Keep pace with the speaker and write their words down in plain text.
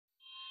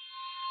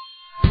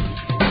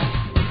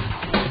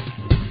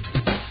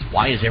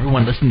Why is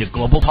everyone listening to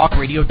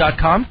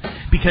GlobalTalkRadio.com?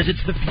 Because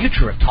it's the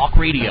future of talk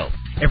radio.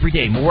 Every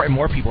day, more and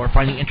more people are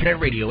finding Internet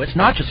radio as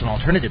not just an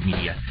alternative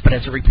media, but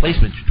as a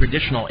replacement to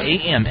traditional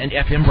AM and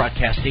FM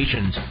broadcast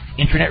stations.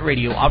 Internet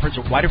radio offers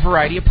a wider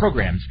variety of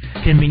programs,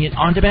 convenient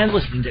on-demand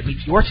listening that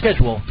meets your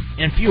schedule,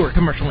 and fewer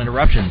commercial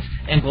interruptions.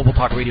 And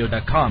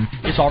GlobalTalkRadio.com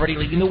is already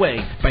leading the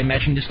way by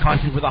matching this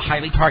content with a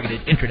highly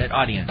targeted Internet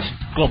audience.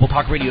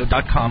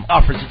 GlobalTalkRadio.com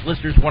offers its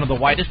listeners one of the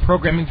widest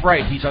programming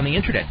varieties on the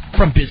Internet,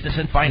 from business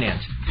and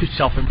finance to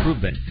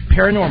self-improvement,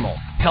 paranormal,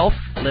 health,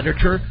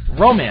 literature,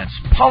 romance,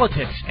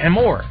 politics, and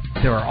more.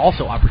 There are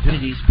also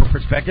opportunities for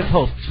prospective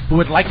hosts who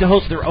would like to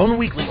host their own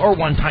weekly or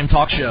one-time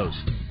talk shows.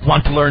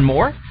 Want to learn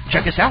more?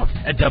 Check us out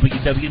at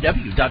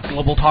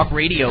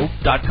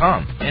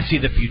www.globaltalkradio.com and see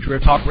the future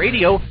of talk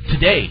radio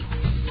today.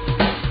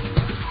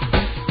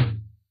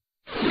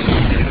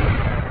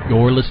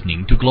 You're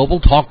listening to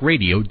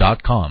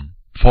GlobalTalkRadio.com.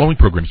 The following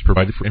program is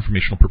provided for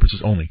informational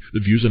purposes only.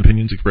 The views and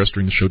opinions expressed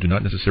during the show do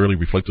not necessarily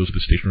reflect those of the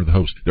station or the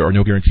host. There are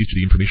no guarantees to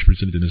the information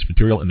presented in this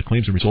material, and the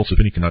claims and results of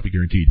any cannot be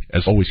guaranteed.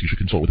 As always, you should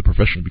consult with a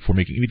professional before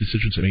making any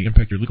decisions that may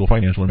impact your legal,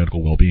 financial, or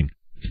medical well-being.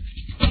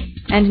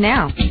 And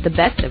now, the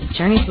best of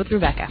Journeys with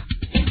Rebecca.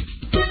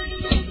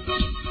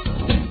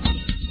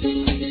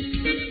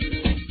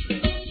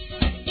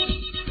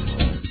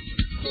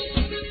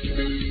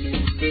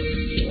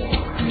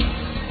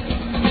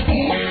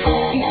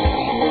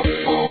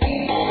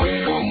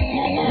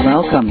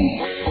 Welcome.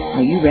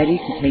 Are you ready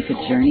to take a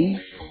journey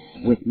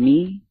with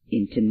me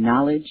into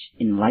knowledge,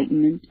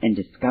 enlightenment, and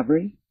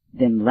discovery?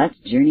 Then let's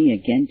journey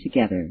again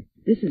together.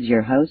 This is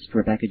your host,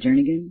 Rebecca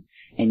Jernigan,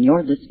 and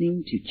you're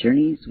listening to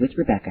Journeys with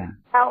Rebecca.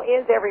 How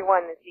is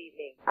everyone this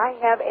evening? I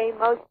have a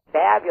most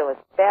fabulous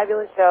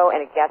show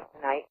and a guest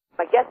tonight.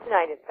 My guest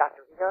tonight is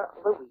Dr. Rita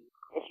Louise,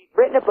 and she's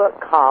written a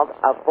book called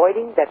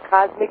Avoiding the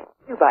Cosmic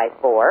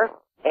 2x4,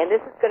 and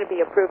this is going to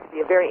be proved to be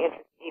a very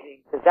interesting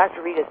evening because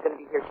Dr. Rita is going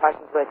to be here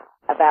talking to us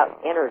about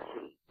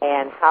energy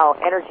and how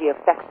energy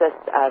affects us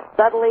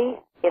subtly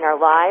in our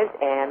lives,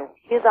 and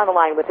she's on the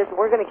line with us, and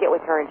we're going to get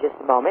with her in just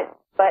a moment.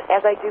 But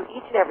as I do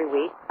each and every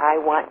week, I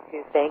want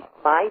to thank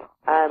my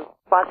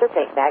sponsor,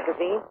 Fate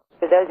Magazine.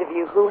 For those of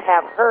you who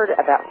have heard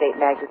about Fate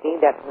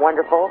Magazine, that's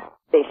wonderful.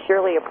 They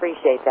surely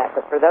appreciate that.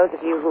 But for those of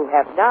you who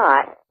have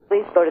not,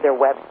 please go to their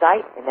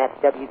website, and that's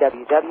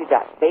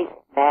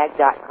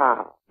www.fatemag.com.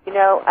 You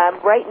know,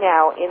 right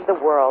now in the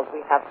world,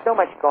 we have so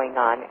much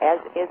going on, as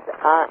is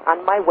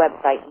on my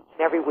website each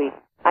and every week.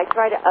 I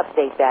try to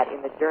update that in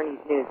the Journeys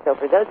News. So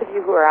for those of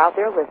you who are out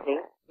there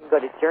listening, you can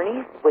go to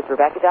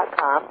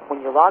journeyswithrebecca.com.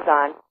 When you log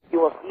on, you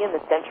will see in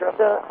the center of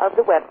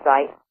the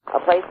website a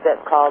place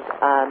that's called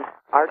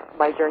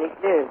My Journeys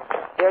News.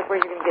 There's where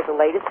you're going to get the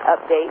latest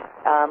updates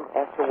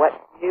as to what's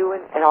new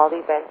and all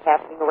the events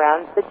happening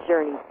around the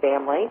Journeys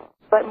family.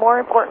 But more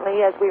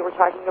importantly, as we were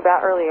talking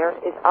about earlier,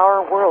 is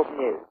our world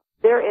news.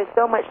 There is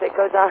so much that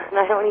goes on, and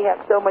I only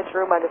have so much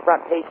room on the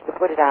front page to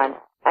put it on.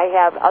 I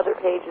have other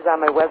pages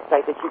on my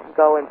website that you can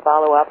go and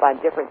follow up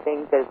on different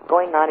things that is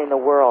going on in the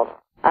world.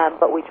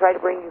 But we try to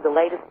bring you the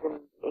latest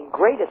and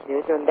greatest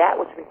news, and that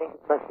which we think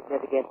is most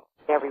significant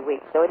every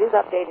week. So it is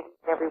updated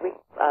every week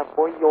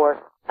for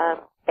your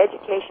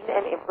education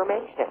and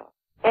information.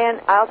 And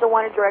I also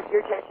want to direct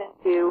your attention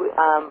to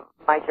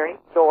my Journey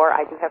store.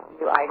 I do have some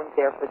new items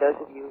there for those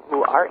of you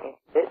who are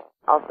interested.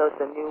 Also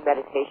some new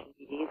meditation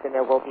CDs, and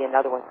there will be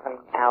another one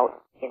coming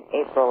out in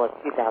April of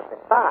 2005.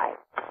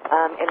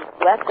 And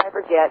lest I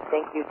forget,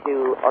 thank you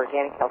to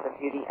Organic Health and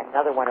Beauty,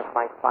 another one of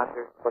my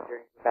sponsors for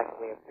Journeys with Rebecca.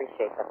 We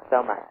appreciate them so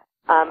much.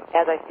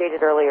 As I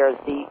stated earlier,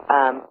 the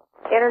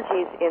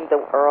energies in the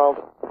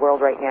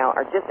world right now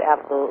are just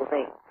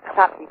absolutely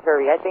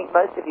topsy-turvy. I think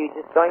most of you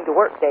just going to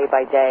work day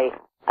by day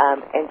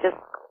and just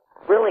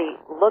really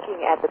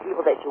looking at the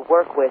people that you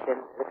work with and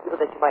the people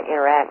that you might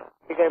interact,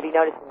 you're going to be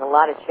noticing a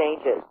lot of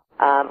changes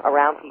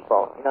around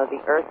people. You know,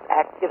 the Earth's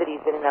activities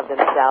in and of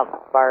themselves,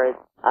 as far as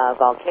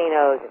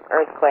volcanoes and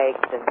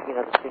earthquakes and, you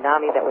know, the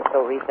tsunami that was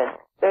so recent.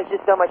 There's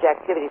just so much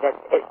activity that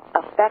it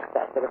affects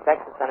us. It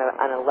affects us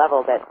on a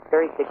level that's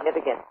very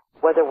significant,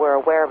 whether we're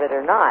aware of it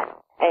or not.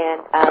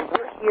 And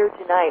we're here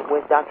tonight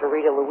with Dr.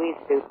 Rita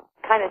Louise to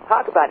kind of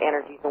talk about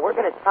energies, and we're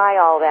going to tie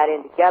all that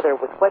in together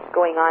with what's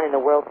going on in the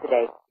world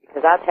today.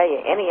 Because I'll tell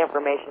you, any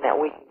information that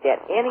we can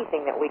get,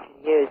 anything that we can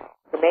use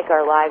to make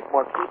our lives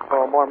more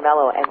peaceful, more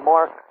mellow, and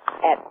more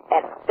at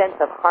sense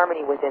of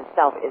harmony within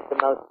self is the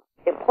most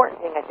important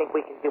thing I think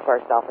we can do for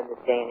ourselves in this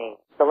day and age.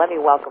 So let me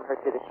welcome her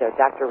to the show,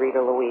 Dr. Rita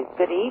Louise.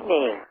 Good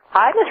evening.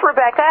 Hi, Miss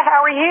Rebecca.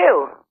 How are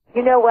you?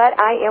 You know what?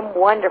 I am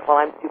wonderful.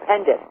 I'm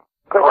stupendous.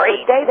 Of course, I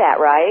would say that,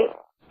 right?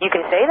 You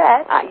can say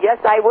that. Yes,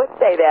 I would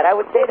say that. I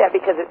would say that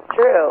because it's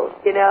true,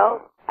 you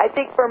know? I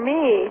think for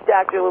me,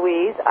 Dr.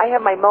 Louise, I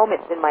have my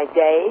moments in my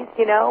days,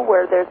 you know,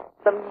 where there's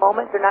some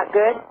moments are not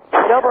good.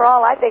 But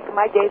overall, I think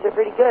my days are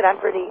pretty good. I'm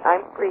pretty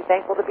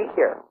thankful to be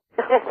here.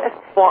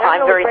 Well,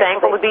 I'm very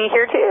thankful to be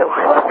here, too.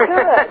 Well,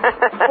 good.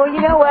 Well,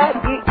 you know what?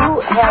 You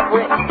have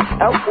written...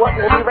 Oh, we'll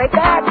be right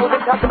back. We're going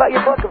to talk about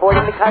your book,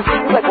 Avoiding the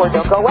Cosmic 2x4.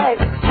 Don't go away.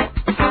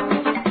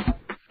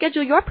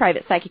 Schedule your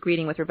private psychic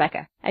reading with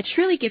Rebecca, a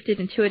truly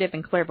gifted, intuitive,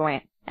 and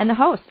clairvoyant, and the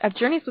host of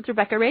Journeys with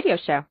Rebecca radio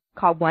show.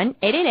 Call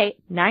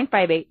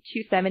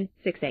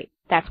 1-888-958-2768.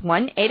 That's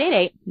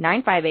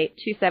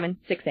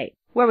 1-888-958-2768.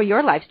 Where will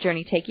your life's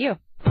journey take you?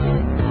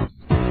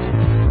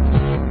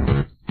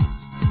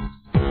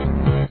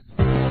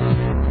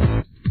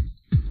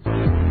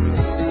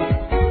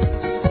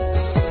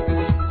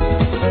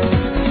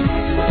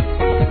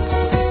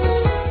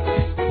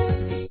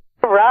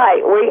 Right,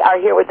 we are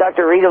here with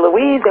Dr. Rita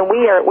Louise, and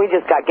we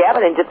just got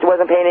Gavin and just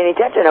wasn't paying any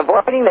attention.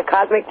 Avoiding the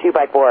Cosmic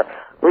 2x4,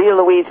 Rita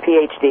Louise,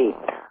 PhD.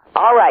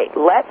 All right,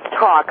 let's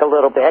talk a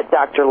little bit,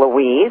 Dr.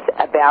 Louise,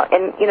 about,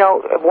 and, you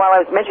know, while I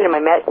was mentioning my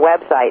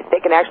website, they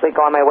can actually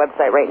go on my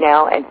website right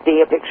now and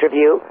see a picture of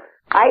you.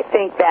 I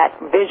think that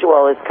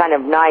visual is kind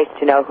of nice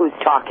to know who's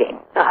talking.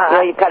 You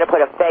know, you kind of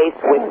put a face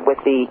with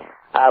the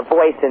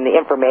voice and the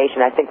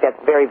information. I think that's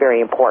very,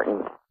 very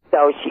important.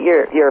 So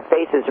your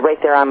face is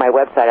right there on my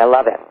website. I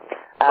love it.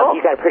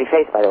 You got a pretty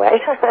face, by the way.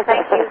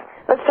 Thank you.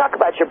 Let's talk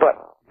about your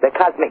book, The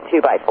Cosmic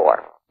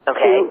 2x4.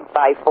 Okay.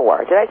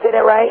 2x4. Did I say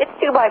that right? It's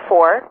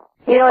 2x4.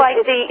 You know,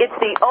 it's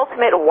the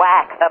ultimate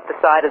whack up the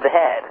side of the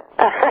head.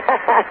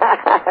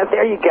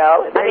 There you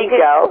go. There you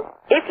go.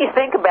 If you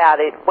think about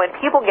it, when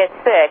people get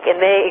sick and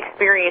they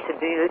experience a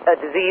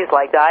disease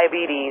like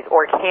diabetes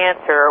or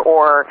cancer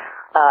or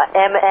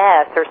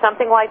MS or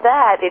something like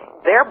that,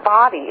 their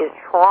body is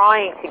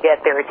trying to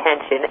get their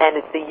attention, and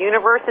it's the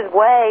universe's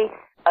way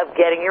of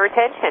getting your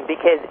attention,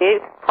 because it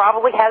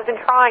probably has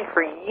been trying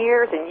for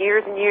years and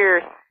years and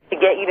years to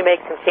get you to make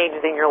some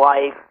changes in your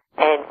life.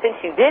 And since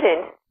you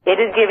didn't,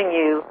 it is giving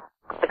you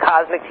the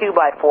Cosmic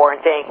 2x4 and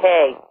saying,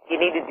 hey, you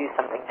need to do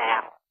something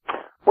now.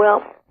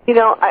 Well, you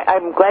know,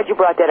 I'm glad you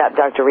brought that up,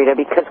 Dr. Rita,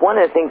 because one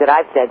of the things that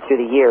I've said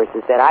through the years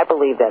is that I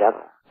believe that a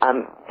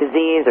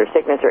disease or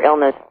sickness or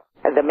illness,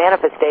 the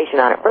manifestation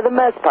on it, for the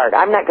most part,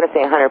 I'm not going to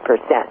say 100%,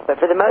 but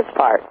for the most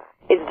part,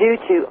 is due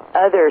to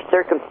other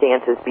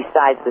circumstances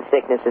besides the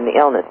sickness and the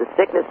illness. The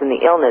sickness and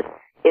the illness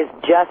is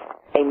just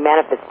a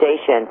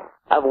manifestation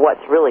of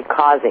what's really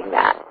causing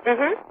that.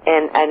 Mm-hmm.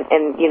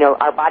 And you know,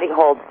 our body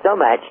holds so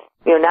much,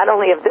 you know, not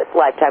only of this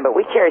lifetime, but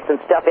we carry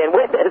some stuff in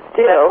with us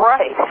too. That's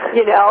right.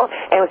 You know,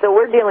 and so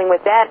we're dealing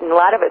with that, and a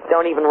lot of us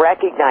don't even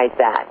recognize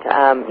that.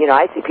 You know,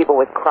 I see people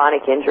with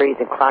chronic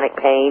injuries and chronic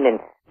pain and,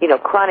 you know,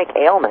 chronic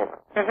ailments,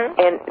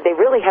 and they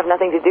really have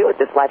nothing to do with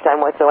this lifetime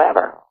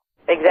whatsoever.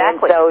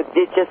 Exactly. And so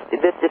this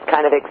just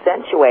kind of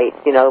accentuates,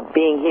 you know,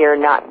 being here,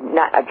 not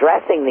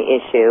addressing the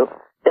issue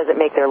doesn't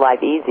make their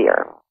life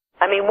easier.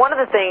 I mean, one of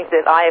the things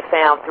that I have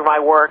found through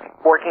my work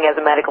working as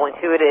a medical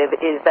intuitive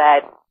is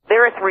that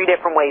there are 3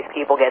 different ways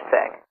people get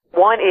sick.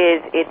 One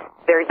is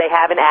they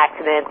have an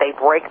accident, they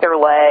break their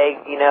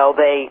leg, you know,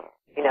 they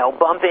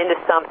bump into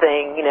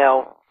something, you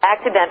know,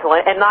 accidental,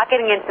 and not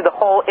getting into the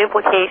whole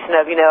implication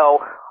of, you know,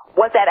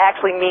 what that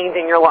actually means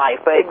in your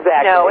life. But,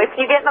 exactly. You know, if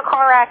you get in a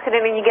car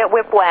accident and you get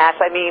whiplash,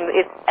 I mean,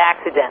 it's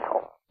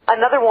accidental.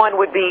 Another one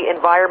would be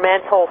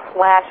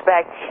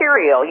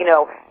environmental/bacterial. You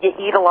know, you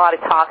eat a lot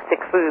of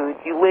toxic foods.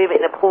 You live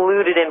in a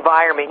polluted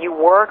environment. You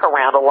work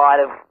around a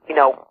lot of, you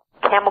know,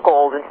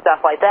 chemicals and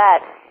stuff like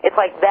that. It's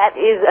like that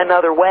is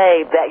another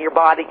way that your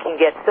body can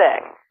get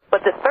sick.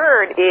 But the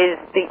third is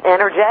the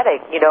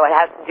energetic. You know, it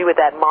has to do with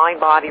that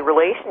mind-body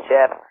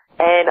relationship.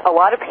 And a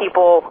lot of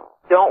people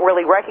don't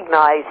really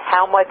recognize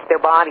how much their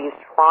body is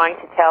trying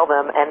to tell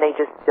them, and they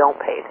just don't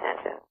pay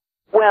attention.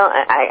 Well,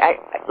 I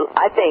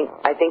think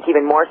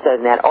even more so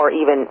than that, or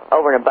even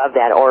over and above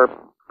that, or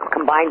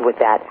combined with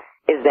that,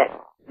 is that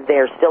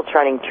they're still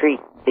trying to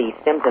treat the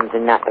symptoms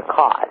and not the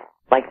cause.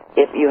 Like,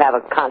 if you have a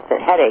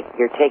constant headache,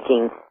 you're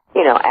taking,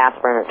 you know,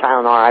 aspirin or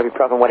Tylenol or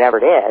ibuprofen, whatever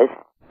it is,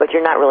 but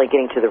you're not really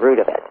getting to the root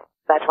of it.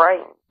 That's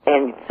right.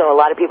 And so a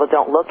lot of people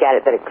don't look at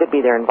it that it could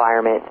be their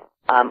environment,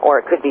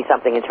 or it could be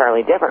something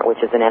entirely different,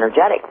 which is an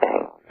energetic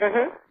thing.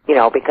 Mm-hmm. You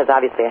know, because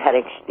obviously a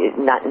headache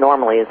not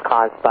normally is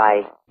caused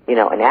by, you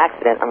know, an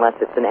accident, unless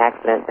it's an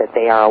accident that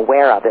they are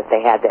aware of, that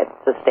they had that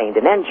sustained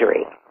an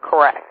injury.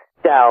 Correct.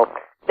 So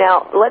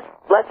now let's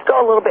go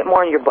a little bit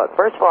more in your book.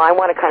 First of all, I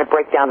want to kind of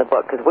break down the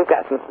book because we've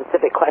got some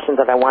specific questions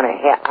that I want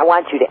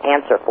you to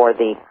answer for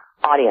the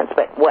audience.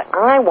 But what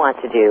I want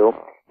to do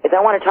is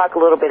I want to talk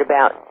a little bit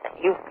about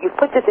you've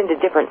put this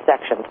into different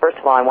sections. First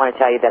of all, I want to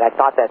tell you that I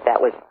thought that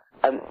was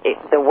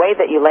the way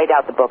that you laid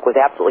out the book was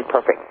absolutely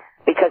perfect,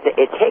 because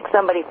it takes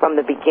somebody from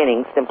the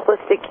beginning,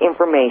 simplistic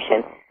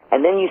information,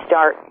 and then you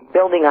start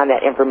building on that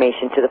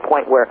information to the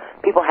point where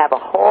people have a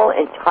whole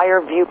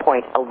entire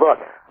viewpoint, a look,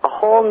 a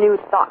whole new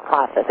thought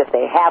process if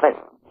they haven't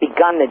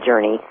begun the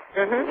journey.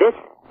 Mm-hmm. This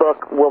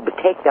book will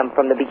take them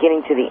from the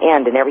beginning to the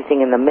end and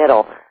everything in the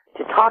middle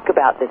to talk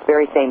about this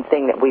very same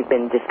thing that we've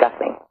been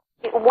discussing.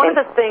 One of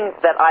the things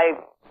that I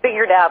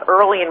figured out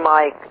early in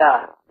my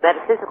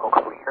metaphysical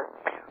career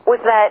was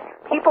that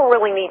people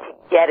really need to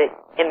get it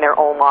in their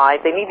own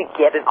lives. They need to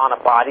get it on a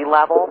body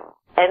level.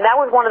 And that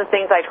was one of the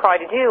things I try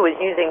to do, is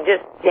using just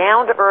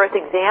down-to-earth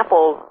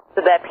examples so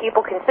that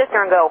people can sit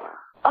there and go,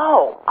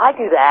 oh, I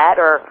do that,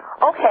 or,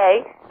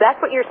 okay, that's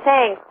what you're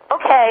saying.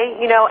 okay,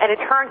 and it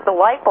turns the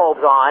light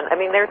bulbs on. I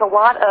mean, there's a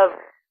lot of,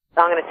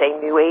 I'm going to say,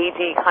 new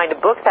agey kind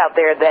of books out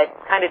there that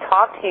kind of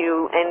talk to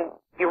you, and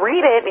you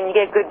read it and you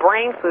get good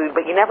brain food,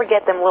 but you never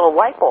get them little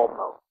light bulb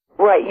moments.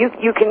 Right, you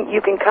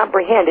can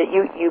comprehend it,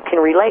 you can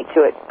relate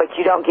to it, but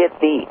you don't get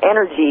the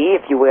energy,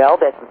 if you will,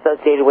 that's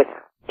associated with,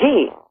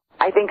 gee,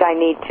 I think I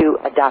need to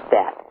adopt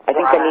that. I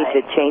think I need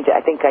to change it.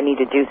 I think I need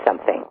to do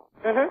something.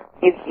 Mm-hmm.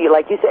 You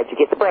like you said, you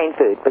get the brain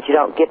food, but you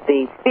don't get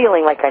the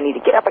feeling like I need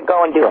to get up and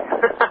go and do it.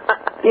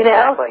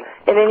 Exactly.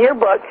 And in your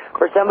book,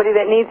 for somebody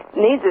that needs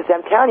this,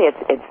 I'm telling you,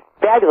 it's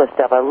fabulous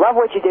stuff. I love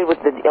what you did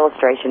with the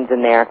illustrations in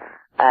there.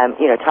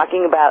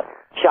 Talking about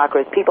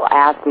chakras, people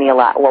ask me a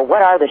lot, well,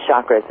 what are the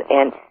chakras?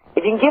 And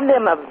if you can give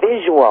them a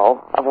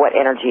visual of what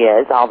energy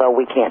is, although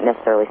we can't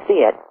necessarily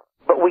see it,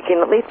 but we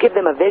can at least give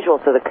them a visual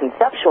so that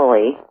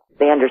conceptually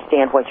they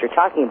understand what you're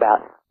talking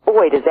about.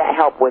 Boy, does that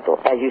help with,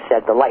 as you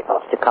said, the light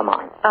bulbs to come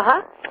on.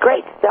 Uh-huh. It's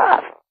great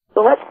stuff.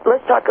 So let's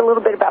talk a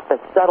little bit about the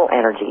subtle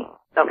energy.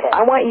 Okay.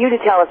 I want you to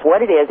tell us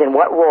what it is and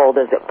what role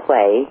does it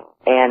play.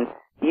 And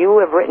you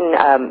have written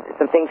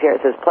some things here.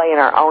 It says play in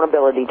our own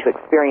ability to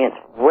experience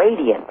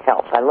radiant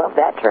health. I love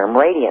that term,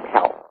 radiant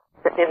health.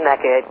 Isn't that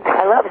good?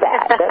 I love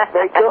that. That's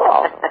very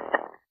cool.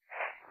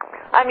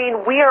 I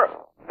mean, we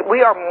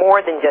are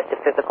more than just a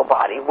physical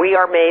body. We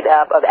are made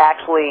up of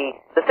actually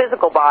the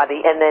physical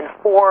body and then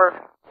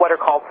 4 what are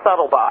called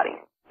subtle bodies.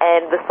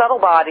 And the subtle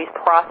bodies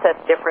process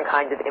different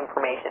kinds of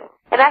information.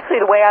 And actually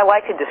the way I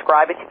like to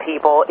describe it to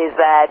people is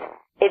that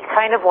it's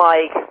kind of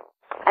like,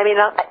 I mean,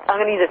 I'm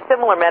going to use a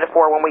similar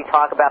metaphor when we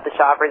talk about the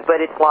chakras,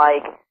 but it's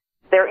like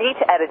they're each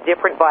at a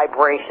different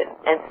vibration.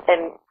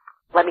 And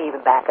let me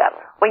even back up.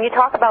 When you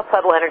talk about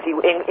subtle energy,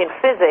 in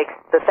physics,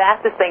 the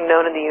fastest thing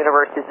known in the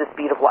universe is the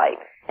speed of light.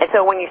 And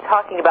so when you're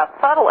talking about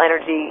subtle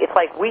energy, it's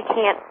like we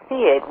can't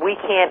see it. We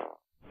can't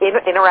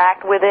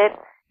interact with it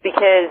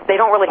because they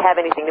don't really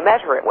have anything to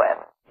measure it with.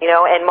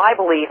 And my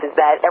belief is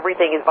that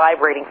everything is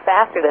vibrating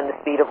faster than the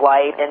speed of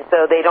light, and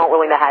so they don't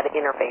really know how to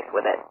interface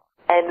with it.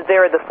 And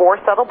there are the 4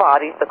 subtle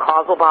bodies, the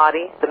causal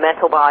body, the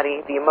mental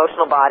body, the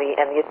emotional body,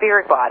 and the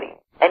etheric body.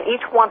 And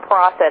each one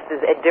processes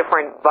a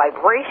different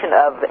vibration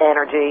of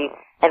energy,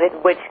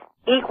 which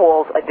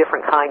equals a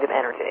different kind of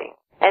energy.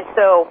 And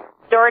so,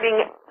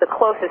 starting the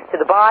closest to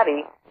the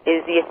body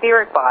is the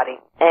etheric body,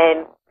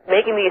 and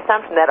making the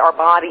assumption that our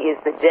body is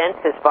the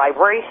densest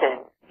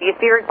vibration, the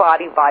etheric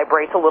body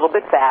vibrates a little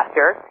bit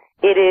faster.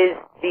 It is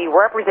the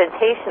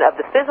representation of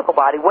the physical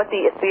body. What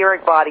the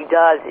etheric body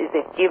does is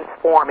it gives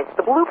form. It's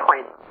the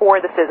blueprint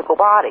for the physical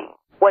body.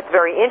 What's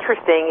very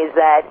interesting is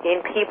that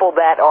in people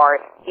that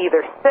are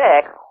either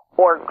sick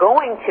or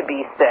going to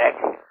be sick,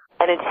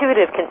 an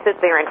intuitive can sit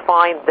there and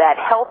find that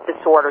health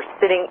disorder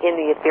sitting in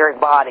the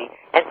etheric body.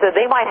 And so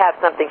they might have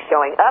something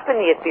showing up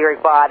in the etheric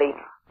body,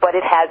 but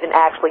it hasn't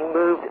actually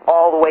moved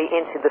all the way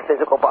into the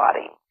physical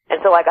body. And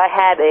so like I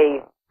had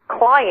a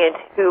client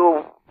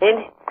who,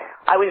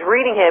 I was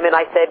reading him and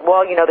I said,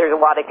 well, there's a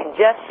lot of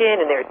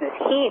congestion and there's this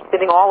heat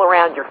sitting all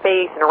around your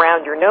face and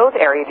around your nose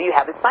area. Do you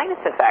have a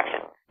sinus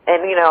infection?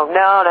 And, no,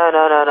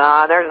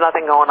 there's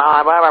nothing going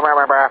on, blah, blah, blah,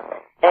 blah, blah.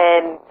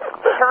 And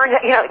it turned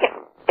out,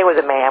 it was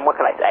a man, what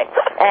can I say?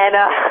 And,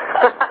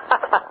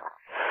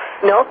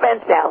 no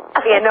offense now.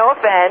 Yeah, no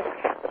offense.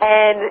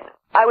 And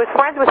I was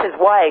friends with his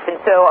wife, and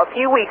so a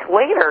few weeks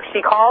later, she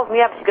calls me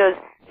up, she goes,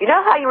 you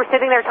know how you were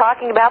sitting there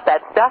talking about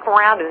that stuff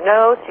around his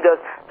nose? She goes,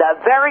 the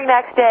very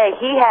next day,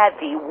 he had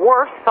the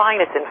worst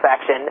sinus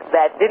infection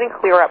that didn't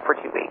clear up for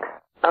 2 weeks.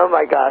 Oh,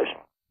 my gosh.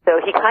 So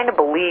he kind of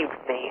believed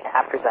me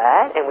after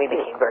that, and we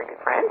became very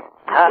good friends.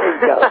 There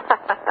you go.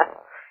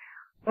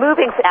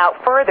 Moving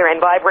out further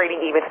and vibrating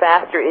even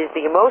faster is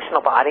the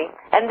emotional body,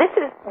 and this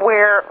is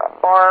where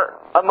our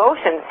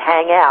emotions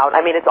hang out.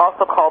 I mean, it's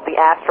also called the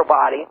astral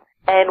body.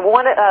 And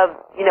one of,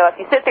 if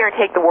you sit there and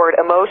take the word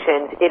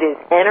emotions, it is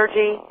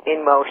energy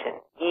in motion,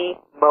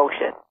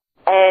 emotion.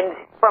 And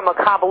from a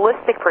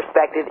Kabbalistic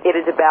perspective, it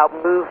is about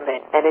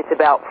movement and it's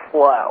about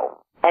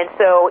flow. And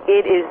so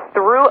it is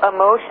through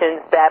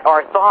emotions that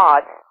our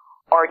thoughts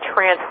are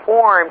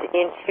transformed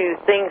into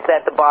things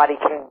that the body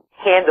can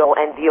handle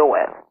and deal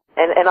with.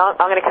 And I'm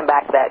going to come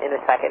back to that in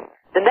a second.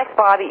 The next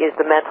body is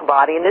the mental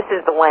body, and this is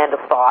the land of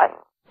thought.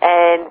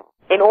 And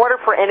in order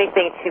for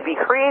anything to be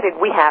created,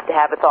 we have to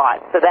have a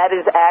thought. So that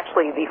is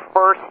actually the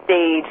first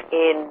stage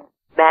in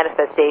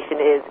manifestation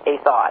is a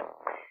thought.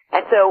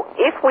 And so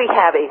if we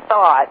have a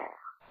thought,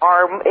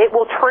 it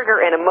will trigger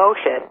an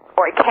emotion,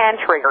 or it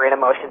can trigger an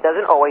emotion. It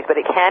doesn't always, but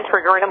it can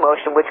trigger an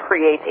emotion which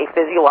creates a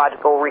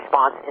physiological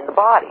response in the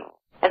body.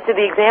 And so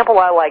the example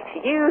I like to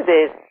use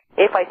is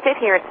if I sit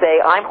here and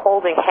say I'm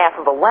holding half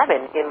of a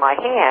lemon in my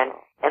hand,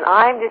 and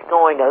I'm just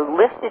going to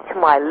lift it to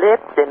my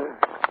lips and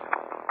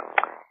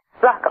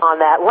suck on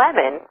that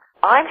lemon,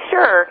 I'm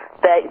sure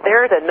that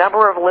there's a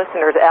number of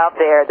listeners out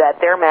there that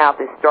their mouth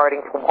is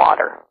starting to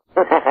water.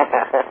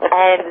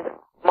 And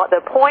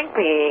the point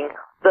being,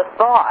 the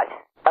thought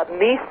of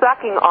me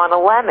sucking on a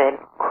lemon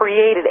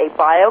created a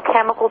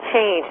biochemical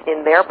change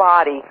in their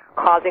body,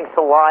 causing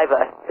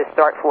saliva to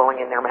start flowing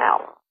in their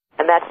mouth.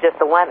 And that's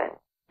just a lemon.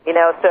 You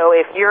know, so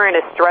if you're in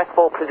a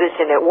stressful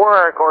position at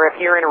work, or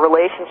if you're in a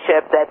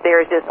relationship that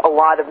there's just a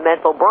lot of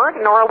mental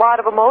burden or a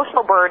lot of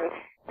emotional burden,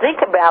 think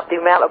about the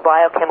amount of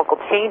biochemical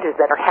changes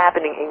that are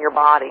happening in your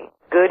body,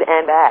 good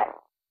and bad.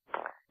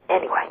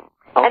 Anyway.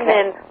 Okay. And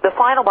then the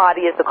final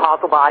body is the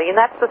causal body, and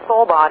that's the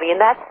soul body, and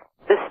that's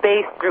the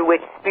space through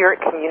which spirit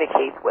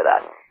communicates with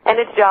us.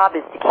 And its job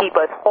is to keep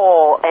us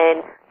whole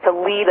and to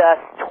lead us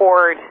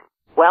toward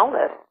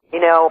wellness,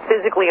 you know,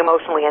 physically,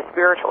 emotionally, and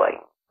spiritually.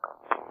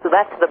 So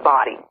that's the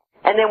body.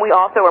 And then we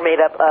also are made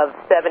up of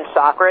 7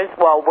 chakras.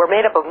 Well, we're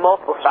made up of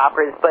multiple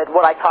chakras, but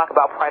what I talk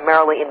about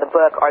primarily in the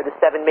book are the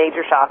 7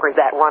 major chakras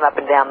that run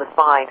up and down the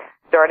spine,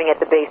 starting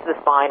at the base of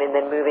the spine and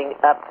then moving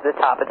up to the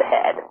top of the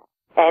head.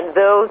 And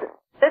those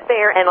sit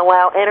there and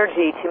allow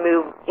energy to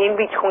move in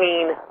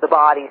between the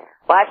bodies.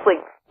 Well,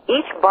 actually,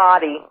 each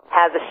body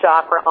has a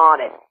chakra on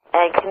it.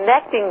 And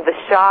connecting the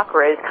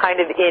chakras kind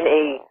of in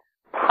a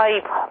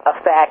pipe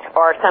effect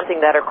are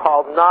something that are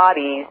called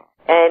nadis.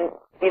 And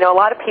you know, a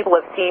lot of people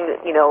have seen,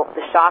 you know,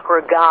 the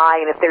chakra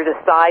guy, and if there's a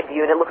side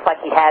view, and it looks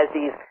like he has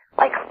these,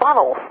 like,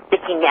 funnels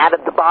sticking out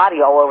of the body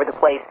all over the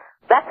place.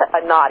 That's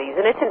a nadis,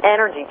 and it's an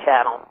energy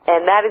channel.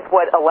 And that is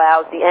what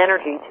allows the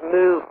energy to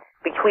move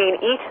between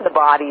each of the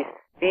bodies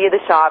via the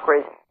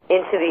chakras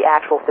into the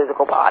actual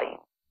physical body.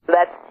 So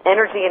that's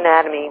Energy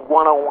Anatomy 101.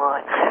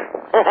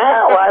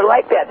 Well, I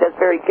like that. That's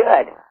very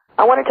good.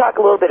 I want to talk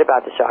a little bit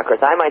about the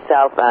chakras. I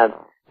myself, I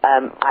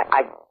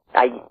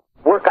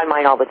work on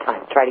mine all the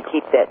time, try to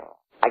keep that.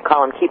 I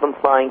call them keep them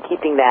flowing,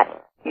 keeping that,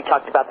 you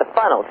talked about the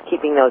funnels,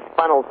 keeping those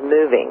funnels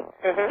moving.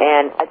 Mm-hmm.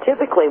 And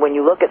typically when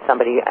you look at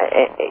somebody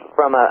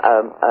from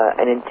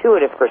an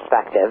intuitive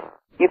perspective,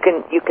 you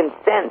can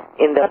sense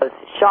in those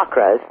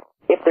chakras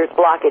if there's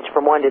blockage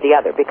from one to the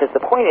other, because the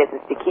point is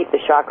to keep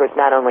the chakras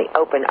not only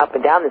open up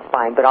and down the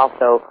spine, but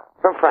also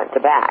from front to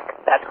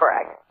back. That's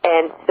correct.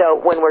 And so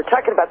when we're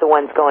talking about the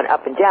ones going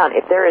up and down,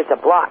 if there is a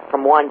block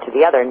from one to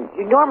the other, and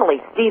you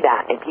normally see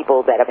that in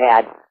people that have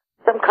had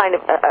some kind of,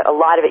 a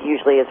lot of it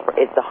usually is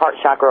the heart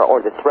chakra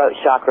or the throat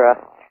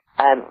chakra,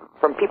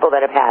 from people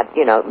that have had,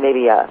 you know,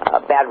 maybe a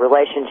bad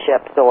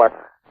relationships, or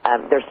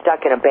they're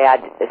stuck in a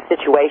bad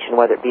situation,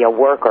 whether it be a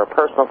work or a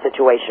personal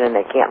situation, and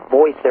they can't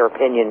voice their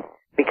opinion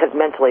because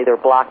mentally they're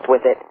blocked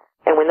with it.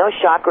 And when those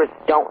chakras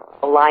don't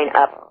line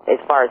up as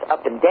far as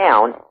up and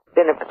down,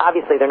 then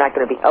obviously they're not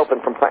going to be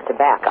open from front to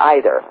back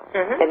either.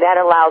 Mm-hmm. And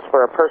that allows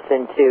for a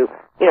person to,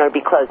 you know,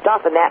 be closed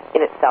off, and that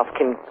in itself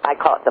can, I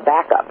call it the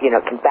backup, you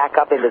know, can back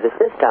up into the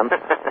system,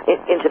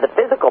 into the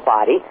physical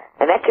body,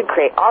 and that can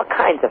create all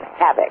kinds of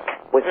havoc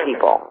with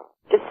people,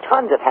 just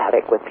tons of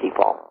havoc with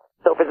people.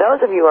 So for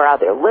those of you who are out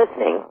there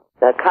listening,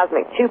 the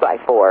Cosmic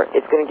 2x4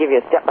 is going to give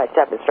you a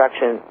step-by-step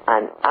instruction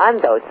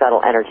on those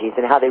subtle energies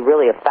and how they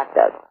really affect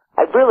us.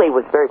 I really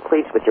was very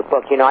pleased with your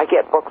book. You know, I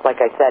get books, like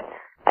I said,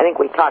 I think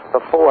we talked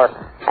before,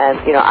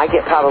 and, you know, I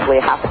get probably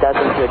a half a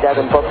dozen to a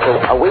dozen books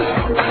a week.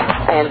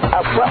 And,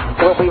 well,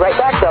 we'll be right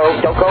back, though.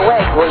 Don't go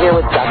away. We're here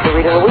with Dr.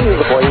 Rita Louise,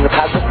 avoiding the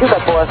Cosmic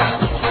 2x4.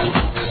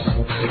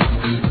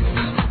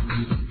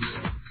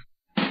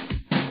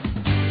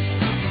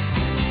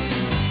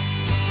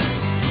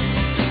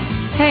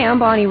 Hey, I'm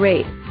Bonnie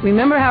Raitt.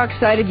 Remember how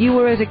excited you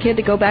were as a kid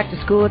to go back to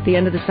school at the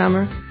end of the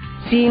summer?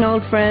 Seeing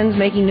old friends,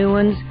 making new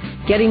ones,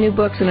 getting new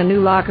books in a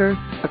new locker,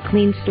 a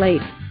clean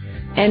slate.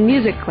 And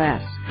music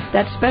class,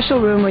 that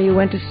special room where you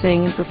went to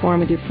sing and perform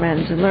with your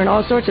friends and learn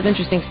all sorts of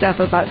interesting stuff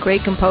about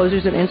great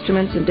composers and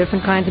instruments and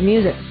different kinds of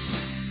music.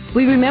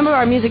 We remember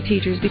our music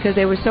teachers because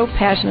they were so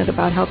passionate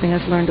about helping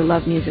us learn to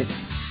love music.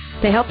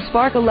 They helped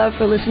spark a love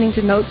for listening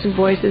to notes and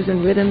voices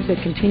and rhythms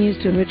that continues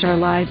to enrich our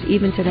lives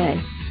even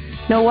today.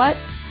 Know what?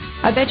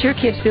 I bet your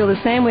kids feel the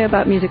same way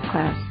about music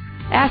class.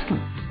 Ask them,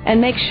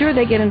 and make sure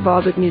they get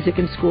involved with music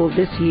in school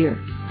this year.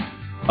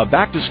 A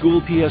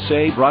back-to-school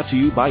PSA brought to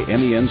you by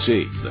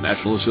MENC, the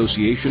National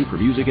Association for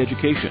Music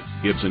Education,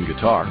 Gibson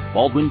Guitar,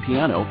 Baldwin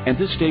Piano, and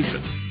this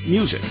station.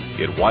 Music,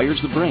 it wires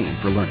the brain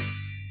for learning.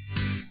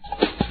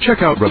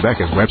 Check out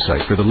Rebecca's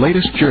website for the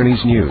latest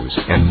Journeys news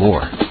and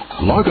more.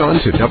 Log on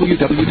to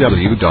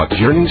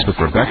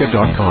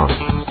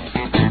www.journeyswithrebecca.com.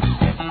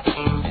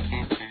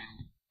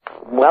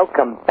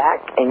 Welcome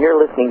back, and you're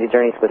listening to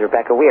Journeys with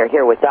Rebecca. We are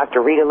here with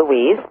Dr. Rita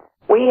Louise.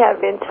 We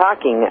have been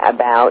talking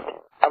about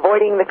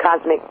avoiding the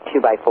Cosmic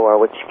 2x4,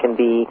 which can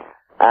be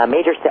a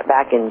major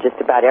setback in just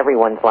about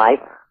everyone's life.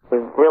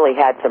 We've really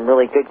had some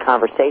really good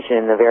conversation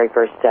in the very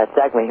first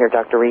segment here,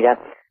 Dr. Rita.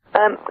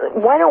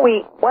 Why don't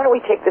we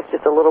take this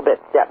just a little bit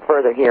step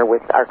further here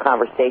with our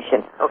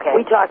conversation? Okay.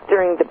 We talked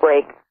during the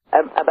break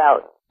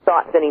about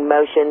thoughts and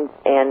emotions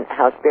and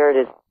how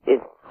Spirit is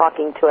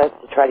talking to us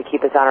to try to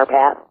keep us on our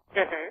path.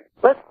 Mm-hmm.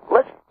 Let's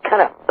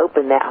kind of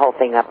open that whole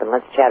thing up and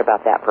let's chat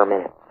about that for a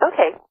minute.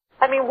 Okay.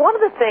 I mean, one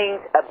of the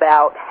things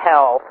about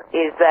health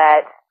is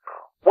that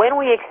when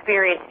we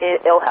experience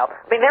ill health,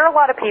 I mean, there are a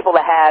lot of people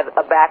that have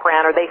a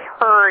background or they've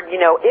heard, you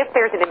know, if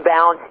there's an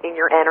imbalance in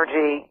your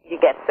energy, you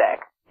get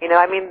sick. You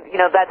know, I mean, you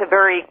know, that's a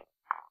very,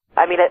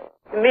 I mean,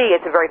 to me,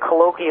 it's a very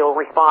colloquial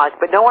response,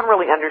 but no one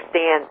really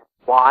understands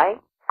why.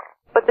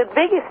 But the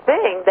biggest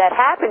thing that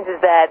happens is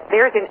that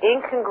there's an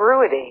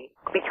incongruity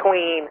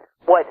between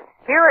what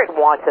spirit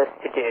wants us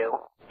to do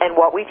and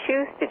what we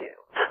choose to do.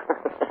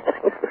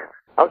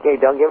 Okay,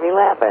 don't get me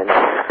laughing.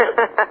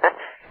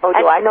 Oh,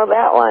 do I know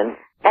that one?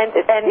 And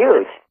it's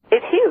huge.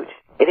 It's huge.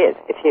 It is.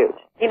 It's huge.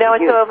 You know,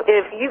 and so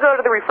if you go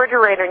to the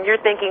refrigerator and you're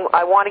thinking,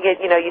 I want to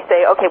get, you know, you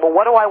say, okay, well,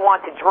 what do I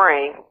want to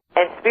drink?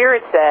 And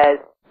Spirit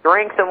says,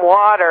 drink some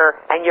water,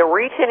 and you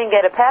reach in and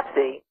get a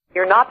Pepsi,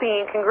 you're not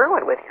being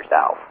congruent with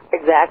yourself.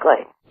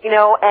 Exactly. You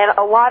know, and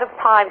a lot of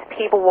times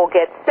people will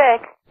get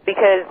sick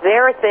because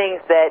there are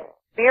things that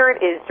Spirit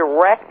is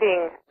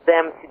directing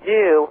them to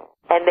do,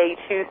 and they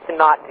choose to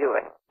not do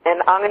it.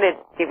 And I'm going to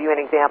give you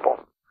an example.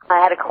 I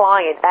had a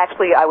client,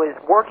 actually I was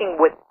working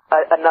with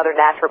another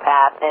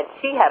naturopath, and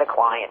she had a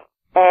client,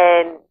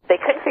 and they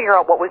couldn't figure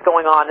out what was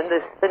going on, and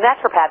the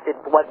naturopath did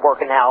blood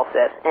work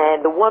analysis,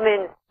 and the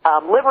woman's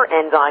liver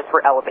enzymes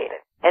were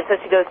elevated. And so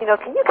she goes, you know,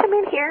 can you come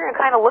in here and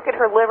kind of look at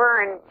her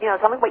liver and, you know,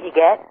 tell me what you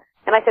get?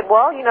 And I said,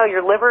 well, you know,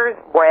 your liver's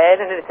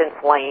red and it's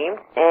inflamed,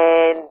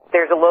 and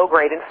there's a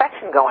low-grade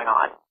infection going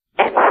on.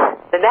 And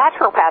the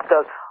naturopath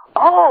goes,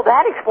 oh,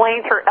 that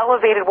explains her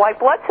elevated white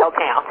blood cell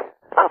count.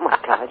 Oh, my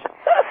gosh.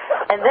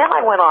 And then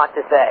I went on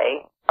to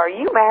say, are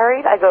you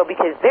married? I go,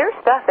 because there's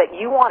stuff that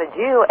you want to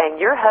do,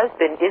 and your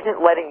husband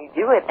isn't letting you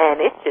do it,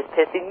 and it's just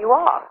pissing you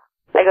off.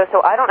 I go,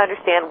 so I don't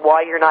understand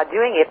why you're not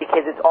doing it,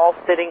 because it's all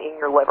sitting in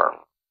your liver.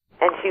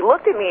 And she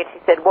looked at me and she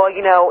said, well,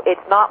 you know,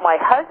 it's not my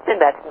husband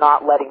that's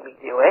not letting me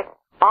do it.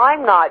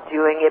 I'm not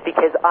doing it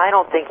because I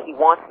don't think he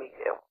wants me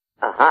to.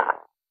 Uh-huh.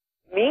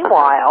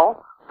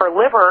 Meanwhile, her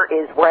liver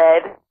is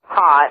red,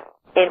 hot,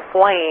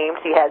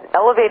 inflamed. She has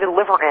elevated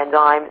liver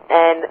enzymes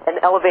and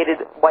an elevated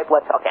white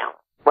blood cell count.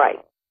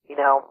 Right. You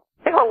know,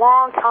 it took a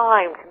long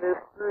time to move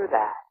through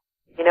that.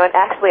 You know, and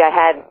actually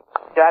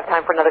do I have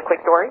time for another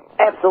quick story?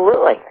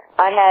 Absolutely.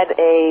 I had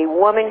a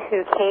woman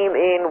who came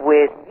in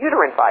with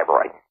uterine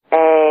fibroids,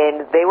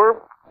 and they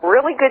were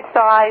really good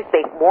size.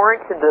 They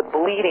weren't to the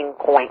bleeding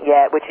point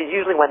yet, which is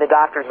usually when the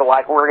doctors are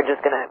like, we're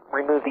just going to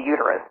remove the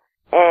uterus.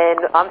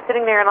 And I'm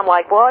sitting there and I'm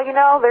like, well, you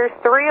know, there's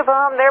 3 of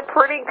them. They're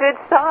pretty good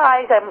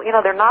size. And, you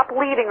know, they're not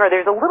bleeding, or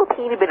there's a little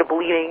teeny bit of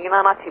bleeding, you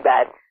know, not too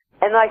bad.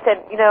 And I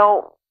said, you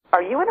know,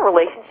 are you in a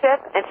relationship?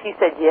 And she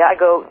said, yeah. I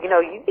go, you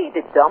know, you need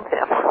to dump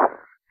him.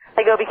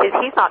 I go, because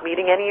he's not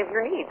meeting any of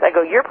your needs. I go,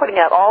 you're putting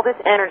out all this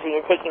energy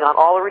and taking on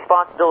all the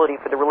responsibility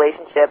for the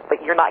relationship, but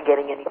you're not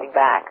getting anything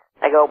back.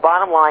 I go,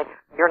 bottom line,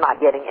 you're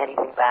not getting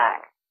anything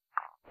back.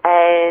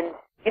 And,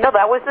 you know,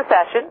 that was the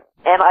session.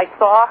 And I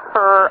saw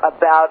her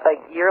about a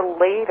year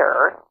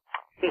later.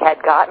 She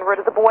had gotten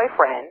rid of the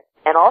boyfriend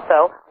and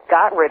also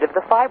got rid of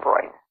the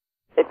fibroids.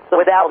 It's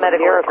without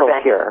medical miracle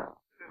intervention. cure.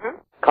 Mm-hmm.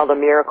 Called a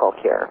miracle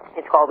cure.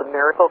 It's called a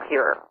miracle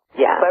cure.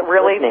 Yeah. But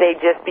really, they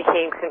just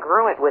became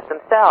congruent with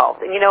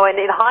themselves. And, you know, and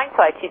in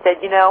hindsight, she said,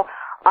 you know,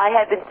 I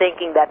had been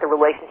thinking that the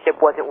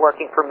relationship wasn't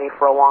working for me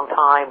for a long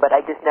time, but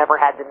I just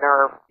never had the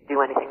nerve to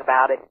do anything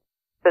about it.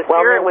 So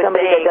Spirit was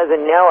somebody saying, that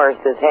doesn't know her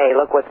says, hey,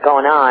 look what's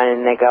going on,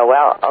 and they go,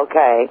 well,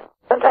 okay.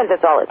 Sometimes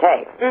that's all it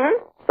takes. Mm-hmm.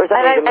 For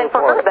somebody to move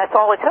for forward. her, that's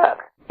all it took.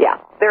 Yeah.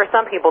 There are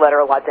some people that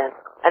are a lot denser,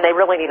 and they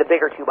really need a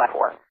bigger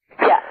 2x4.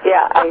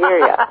 Yeah, I hear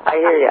you. I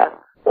hear you.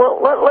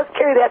 Well, let's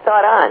carry that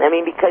thought on. I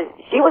mean, because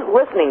she was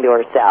listening to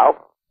herself,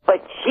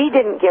 but she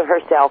didn't give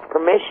herself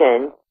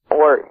permission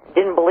or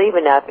didn't believe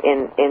enough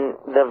in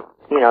the,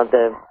 you know,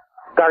 the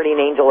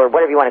guardian angel or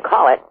whatever you want to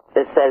call it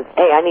that says,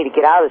 hey, I need to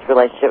get out of this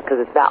relationship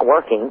because it's not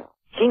working.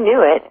 She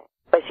knew it,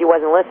 but she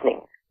wasn't listening.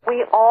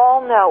 We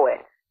all know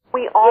it.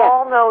 We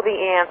all know the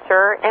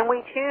answer, and we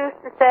choose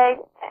to say,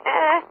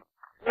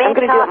 maybe I'm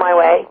going to do it my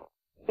way.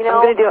 You know,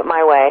 I'm going to do it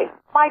my way.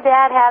 My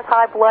dad has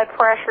high blood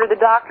pressure. The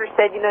doctor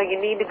said, you know, you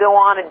need to go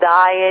on a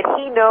diet.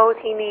 He knows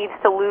he needs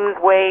to lose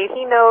weight.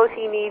 He knows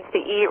he needs to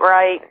eat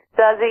right.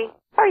 Does he?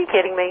 Are you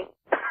kidding me?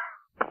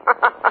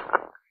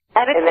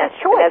 And it's his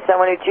choice. And that's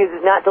someone who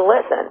chooses not to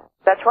listen.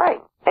 That's right.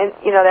 And,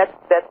 you know, that's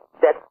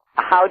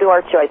how do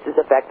our choices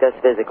affect us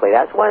physically?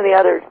 That's one of the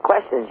other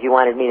questions you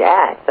wanted me to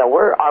ask. So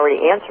we're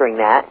already answering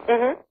that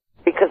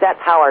because that's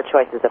how our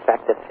choices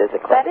affect us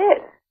physically. That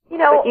is. You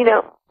know, but, you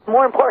know,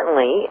 more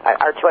importantly,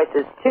 our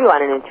choices, too,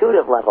 on an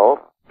intuitive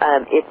level,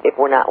 if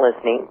we're not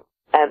listening,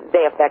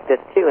 they affect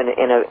us, too, in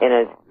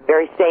a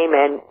very same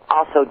and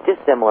also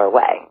dissimilar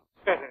way.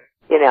 Mm-hmm.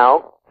 You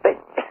know, but,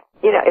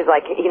 you know, it's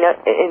like, you know,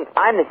 and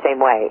I'm the same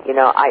way. You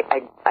know,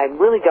 I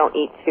really don't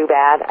eat too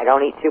bad. I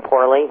don't eat too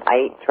poorly.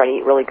 I try to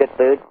eat really good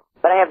food.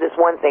 But I have this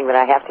one thing that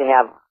I have to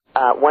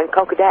have 1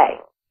 Coke a day.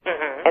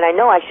 Mm-hmm. And I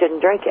know I shouldn't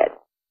drink it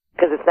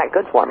because it's not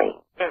good for me.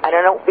 Mm-hmm. And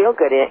I don't feel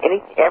good.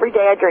 Every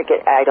day I drink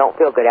it, I don't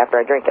feel good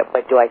after I drink it.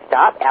 But do I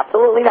stop?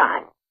 Absolutely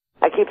not.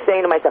 I keep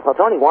saying to myself, well,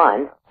 it's only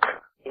 1.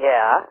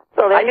 Yeah.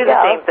 So I do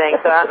the same thing,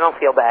 so I don't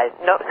feel bad.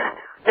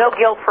 No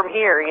guilt from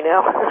here, you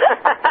know.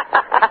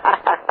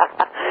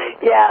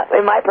 Yeah,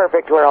 in my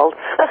perfect world.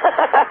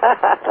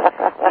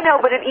 You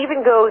know, but it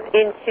even goes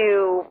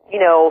into, you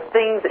know,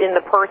 things in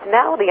the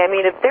personality. I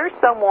mean, if there's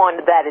someone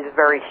that is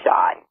very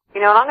shy,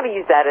 you know, and I'm going to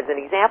use that as an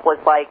example.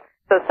 It's like,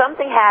 so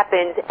something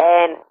happens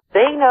and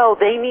they know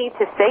they need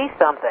to say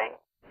something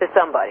to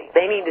somebody.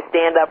 They need to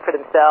stand up for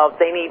themselves.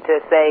 They need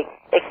to say,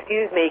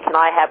 excuse me, can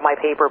I have my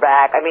paper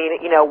back? I mean,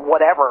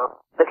 whatever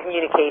the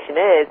communication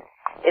is,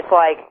 it's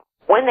like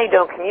when they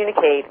don't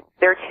communicate,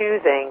 they're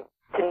choosing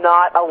to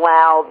not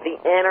allow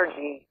the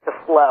energy to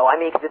flow. I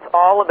mean, because it's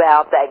all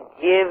about that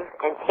give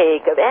and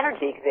take of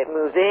energy, because it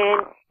moves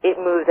in, it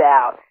moves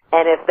out.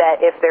 And if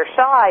they're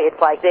shy, it's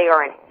like they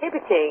are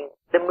inhibiting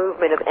the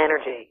movement of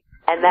energy.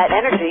 And that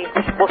energy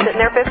will sit in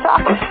their fifth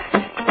chakra.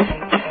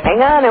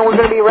 Hang on, and we're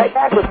going to be right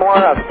back with more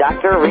of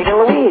Dr. Rita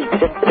Louise.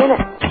 Just a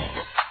minute.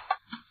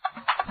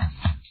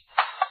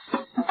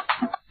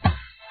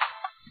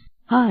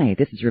 Hi,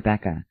 this is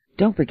Rebecca.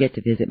 Don't forget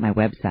to visit my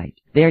website.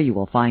 There you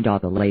will find all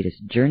the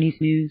latest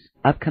Journeys news,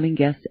 upcoming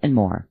guests, and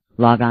more.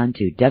 Log on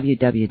to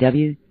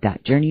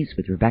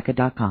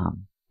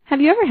www.journeyswithrebecca.com.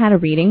 Have you ever had a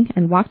reading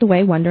and walked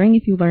away wondering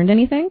if you learned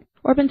anything?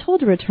 Or been told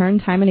to return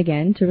time and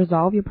again to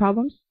resolve your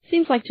problems?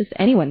 Seems like just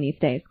anyone these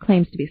days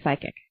claims to be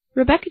psychic.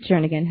 Rebecca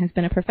Jernigan has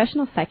been a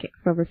professional psychic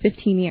for over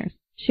 15 years.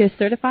 She is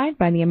certified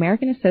by the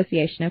American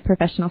Association of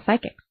Professional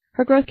Psychics.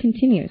 Her growth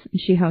continues,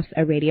 and she hosts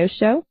a radio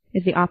show,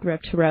 is the author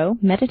of tarot,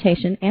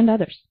 meditation, and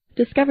others.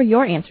 Discover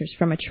your answers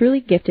from a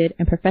truly gifted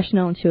and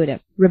professional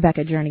intuitive,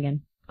 Rebecca Jernigan.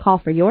 Call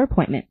for your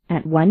appointment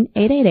at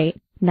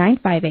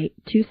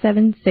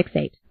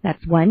 1-888-958-2768.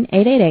 That's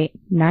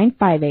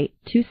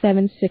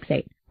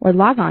 1-888-958-2768. Or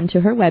log on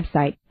to her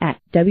website at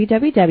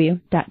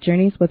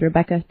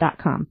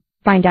www.journeyswithrebecca.com.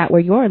 Find out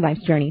where your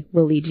life's journey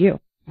will lead you.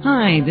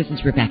 Hi, this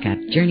is Rebecca,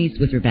 Journeys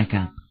with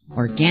Rebecca.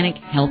 Organic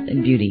health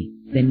and beauty.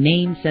 The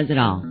name says it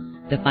all.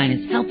 The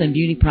finest health and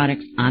beauty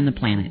products on the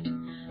planet.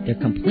 They're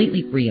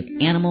completely free of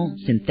animal,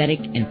 synthetic,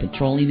 and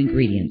petroleum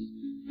ingredients.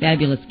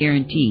 Fabulous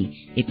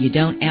guarantee. If you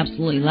don't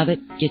absolutely love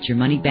it, get your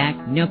money back,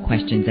 no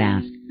questions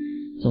asked.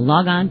 So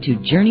log on to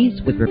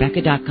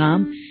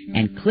journeyswithrebecca.com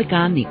and click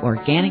on the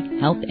Organic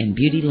Health and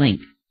Beauty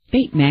link.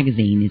 Fate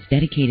magazine is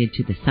dedicated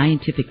to the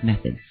scientific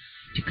method,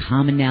 to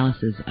calm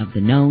analysis of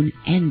the known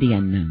and the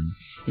unknown.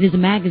 It is a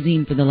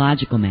magazine for the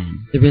logical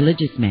man, the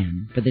religious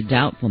man, for the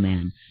doubtful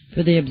man,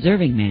 for the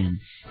observing man,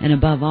 and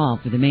above all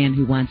for the man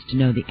who wants to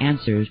know the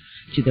answers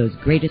to those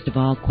greatest of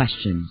all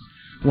questions.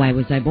 Why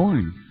was I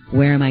born?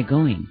 Where am I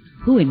going?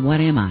 Who and what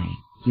am I?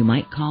 You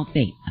might call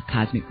Fate a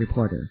cosmic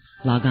reporter.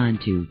 Log on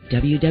to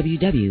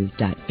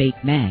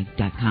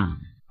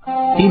www.fatemag.com.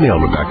 Email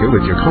Rebecca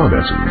with your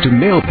comments to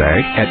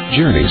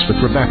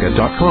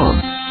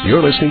mailbag@journeyswithrebecca.com.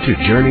 You're listening to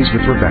Journeys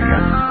with Rebecca.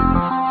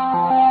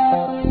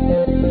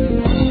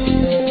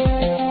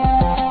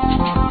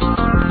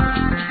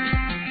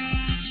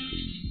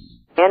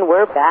 And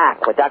we're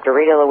back with Dr.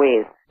 Rita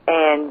Louise.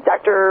 And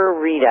Dr.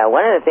 Rita,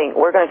 one of the things,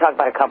 we're going to talk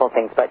about a couple of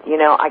things, but,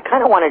 I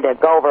kind of wanted to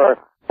go over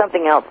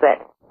something else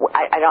that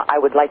I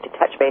would like to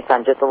touch base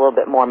on just a little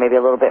bit more, maybe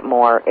a little bit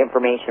more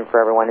information for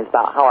everyone, is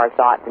about how our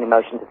thoughts and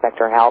emotions affect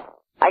our health.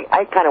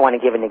 I kind of want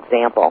to give an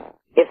example.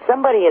 If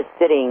somebody is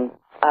sitting,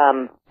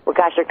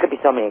 there could be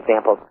so many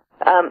examples.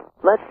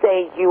 Let's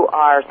say you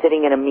are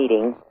sitting in a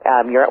meeting,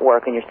 you're at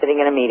work and you're sitting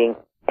in a meeting,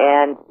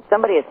 and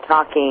somebody is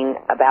talking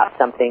about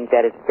something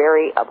that is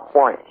very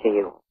abhorrent to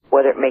you.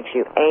 Whether it makes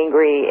you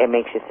angry, it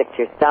makes you sick to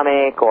your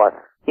stomach, or,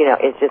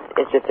 it's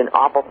just an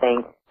awful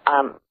thing.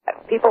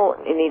 People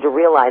need to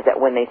realize that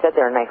when they sit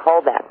there and they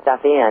hold that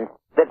stuff in,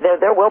 that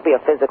there will be a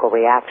physical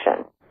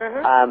reaction.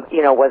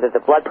 Mm-hmm. Whether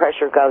the blood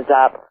pressure goes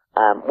up,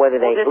 whether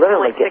they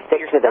literally get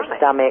sick to their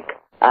stomach,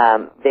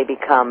 they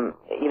become,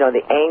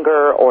 the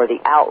anger or the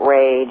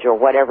outrage or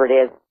whatever it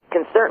is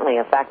can certainly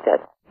affect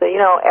us. So,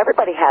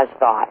 everybody has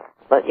thoughts,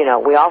 but,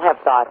 we all have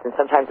thoughts, and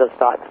sometimes those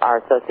thoughts are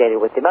associated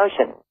with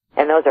emotion.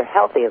 And those are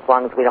healthy as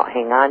long as we don't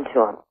hang on to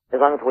them, as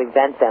long as we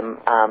vent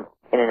them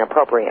in an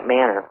appropriate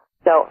manner.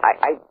 So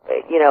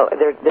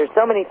there's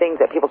so many things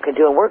that people can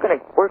do, and we're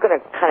gonna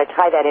kind of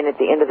tie that in at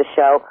the end of the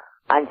show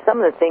on some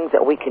of the things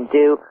that we can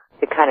do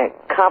to kind of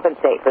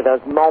compensate for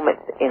those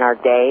moments in our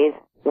days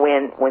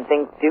when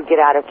things do get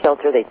out of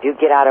kilter, they do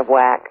get out of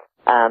whack,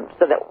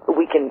 so that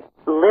we can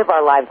live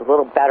our lives a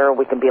little better.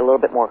 We can be a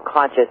little bit more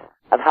conscious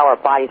of how our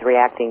body's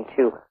reacting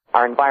to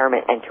our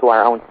environment and to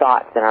our own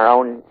thoughts and our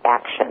own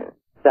actions.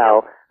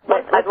 So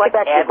let's get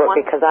back to the book,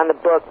 because on the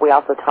book we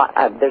also taught,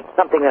 there's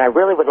something that I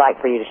really would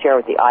like for you to share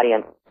with the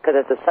audience, because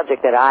it's a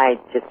subject that I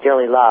just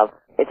dearly love.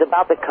 It's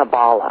about the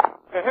Kabbalah.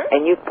 Mm-hmm.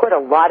 And you've put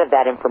a lot of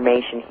that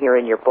information here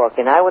in your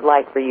book, and I would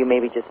like for you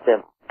maybe just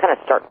to kind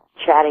of start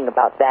chatting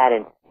about that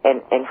and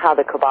how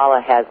the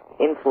Kabbalah has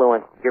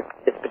influenced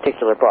this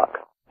particular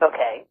book.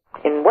 Okay.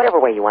 In whatever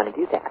way you want to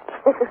do that.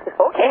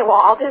 Okay,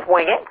 well, I'll just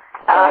wing it.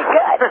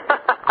 Good.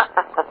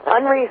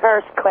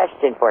 Unrehearsed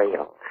question for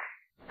you.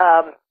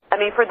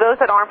 For those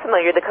that aren't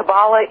familiar, the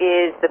Kabbalah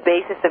is the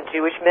basis of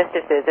Jewish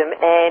mysticism,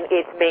 and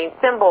its main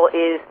symbol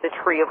is the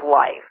Tree of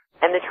Life.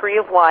 And the Tree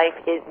of Life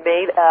is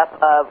made up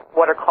of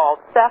what are called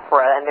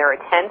sephra, and there are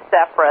 10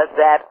 sephra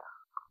that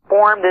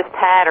form this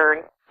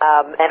pattern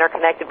and are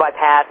connected by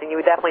paths, and you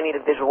would definitely need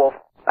a visual.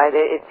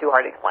 It's too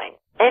hard to explain.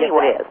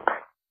 Anyway, yes, it is.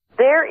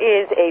 There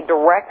is a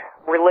direct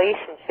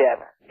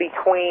relationship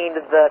between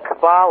the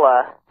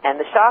Kabbalah and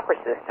the chakra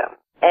system.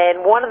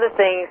 And one of the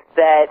things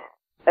that,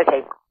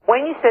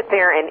 when you sit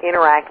there and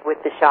interact with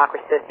the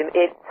chakra system,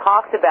 it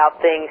talks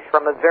about things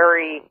from a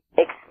very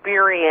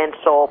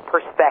experiential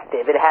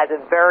perspective. It has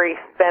a very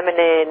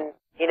feminine,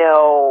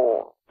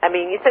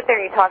 you sit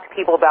there and you talk to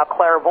people about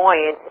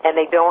clairvoyance, and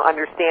they don't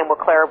understand what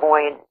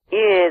clairvoyance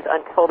is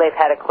until they've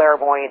had a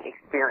clairvoyant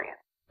experience.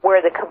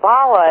 Where the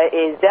Kabbalah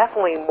is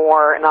definitely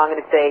more, and I'm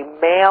going to say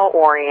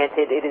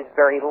male-oriented, it is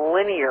very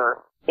linear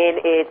in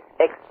its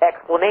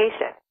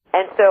explanation.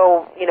 And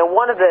so,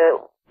 one of the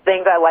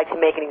things I like to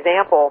make an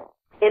example,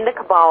 in the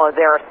Kabbalah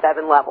there are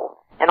 7 levels,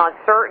 and on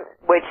certain,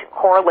 which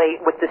correlate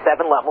with the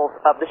 7 levels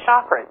of the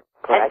chakras.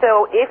 Correct. And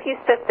so if you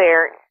sit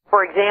there,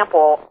 for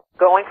example,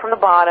 going from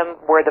the bottom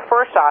where the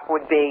first chakra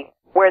would be,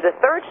 where the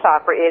third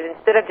chakra is,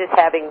 instead of just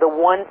having the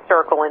one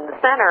circle in the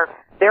center,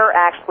 there are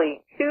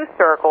actually 2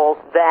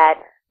 circles that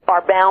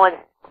are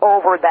balanced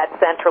over that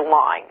center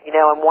line,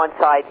 and one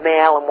side's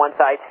male and one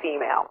side's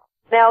female.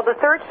 Now, the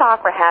third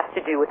chakra has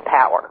to do with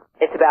power.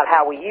 It's about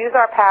how we use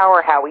our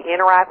power, how we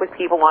interact with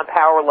people on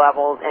power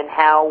levels, and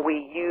how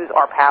we use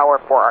our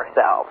power for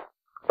ourselves.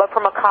 But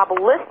from a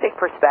Kabbalistic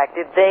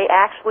perspective, they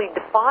actually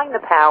define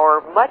the power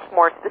much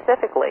more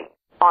specifically.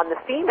 On the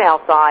female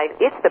side,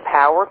 it's the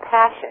power of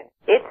passion.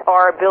 It's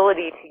our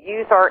ability to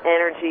use our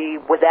energy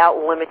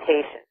without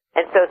limitation.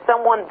 And so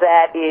someone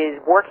that is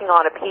working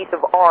on a piece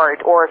of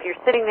art, or if you're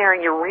sitting there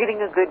and you're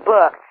reading a good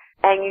book,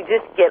 and you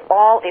just get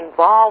all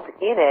involved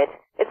in it,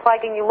 it's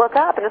like, and you look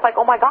up, and it's like,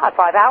 oh my God,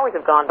 5 hours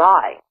have gone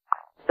by.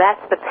 That's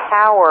the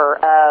power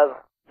of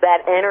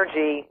that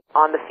energy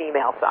on the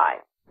female side.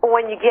 But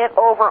when you get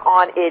over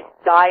on its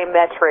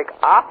diametric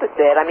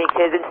opposite,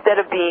 because instead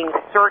of being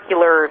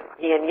circular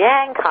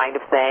yin-yang kind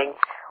of thing,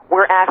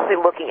 we're actually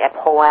looking at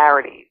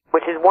polarities,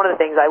 which is one of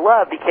the things I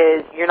love,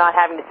 because you're not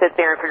having to sit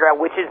there and figure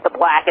out which is the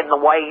black and the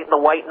white and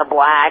the white and the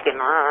black, and,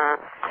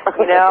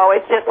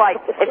 it's just like,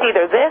 it's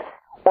either this,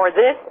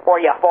 or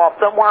you fall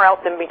somewhere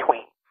else in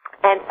between.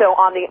 And so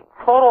on the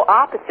total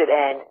opposite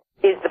end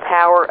is the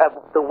power of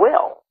the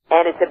will.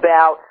 And it's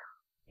about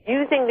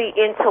using the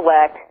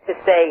intellect to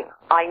say,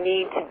 I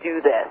need to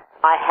do this.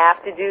 I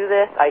have to do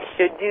this. I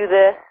should do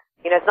this.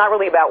 It's not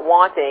really about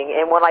wanting.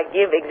 And when I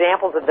give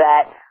examples of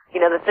that,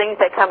 the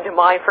things that come to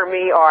mind for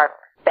me are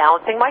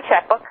balancing my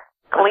checkbook,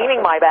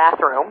 cleaning my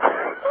bathroom,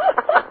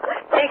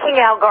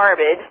 taking out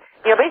garbage.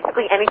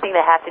 Basically anything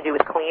that has to do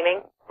with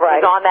cleaning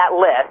is on that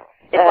list.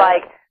 It's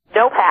like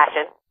no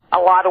passion, a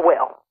lot of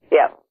will.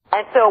 Yeah.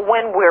 And so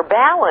when we're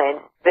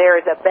balanced,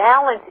 there's a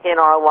balance in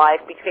our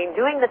life between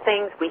doing the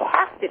things we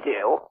have to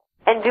do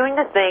and doing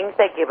the things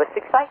that give us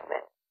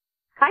excitement.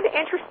 Kind of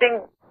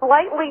interesting,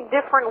 slightly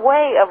different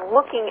way of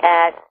looking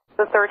at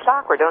the third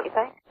chakra, don't you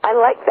think? I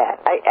like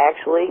that. I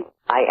actually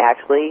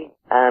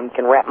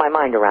can wrap my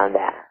mind around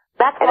that.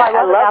 That's what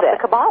I love about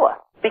the Kabbalah.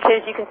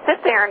 Because you can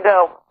sit there and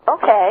go,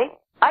 okay,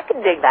 I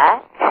can dig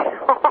that.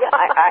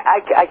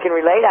 I can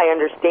relate, I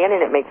understand,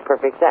 and it makes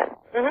perfect sense.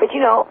 Mm-hmm. But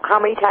how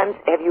many times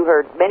have you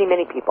heard many,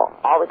 many people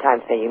all the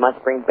time say you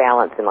must bring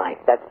balance in life?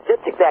 That's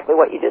just exactly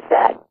what you just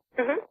said.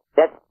 Mm-hmm.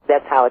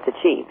 That's how it's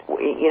achieved.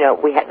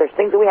 There's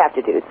things that we have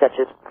to do, such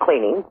as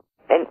cleaning,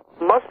 and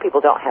most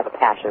people don't have a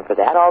passion for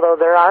that, although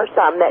there are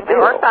some that do.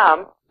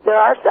 There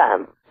are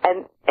some.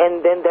 And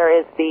then there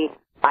is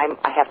I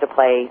have to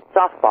play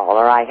softball,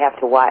 or I have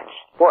to watch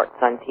sports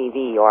on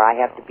TV, or I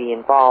have to be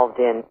involved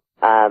in,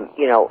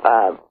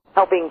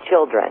 helping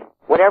children.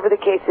 Whatever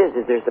the case is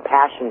there's a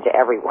passion to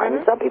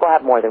everyone. Mm-hmm. Some people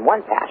have more than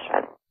one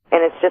passion.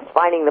 And it's just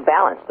finding the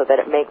balance so that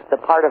it makes the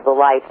part of the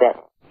life that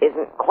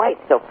isn't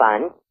quite so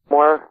fun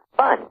more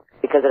fun,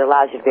 because it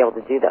allows you to be able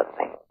to do those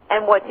things.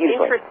 And what's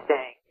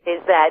interesting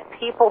is that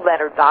people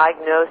that are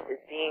diagnosed as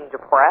being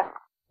depressed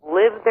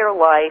live their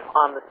life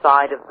on the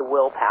side of the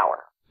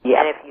willpower.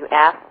 Yes. And if you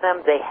ask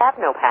them, they have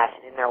no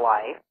passion in their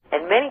life.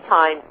 And many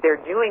times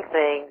they're doing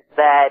things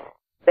that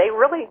they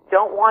really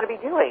don't want to be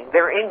doing.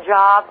 They're in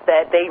jobs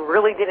that they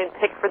really didn't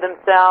pick for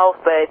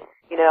themselves, but,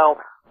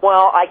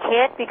 I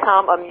can't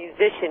become a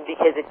musician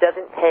because it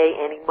doesn't pay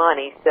any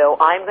money, so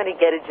I'm going to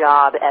get a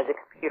job as a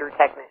computer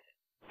technician.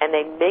 And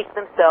they make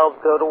themselves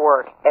go to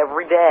work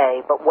every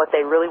day, but what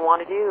they really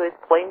want to do is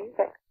play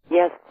music.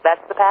 Yes.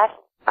 That's the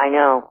passion. I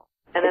know.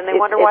 And then they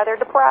wonder why they're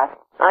depressed.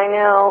 I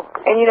know.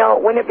 And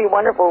wouldn't it be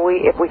wonderful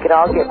if we could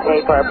all get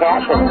paid for our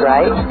passions,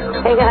 right?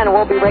 Hang on,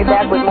 we'll be right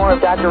back with more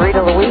of Dr.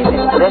 Rita Louise in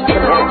just a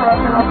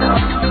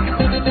minute.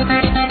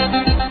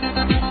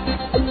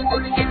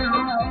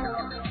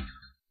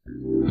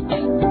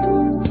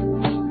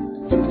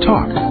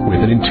 Talk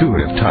with an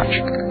intuitive touch.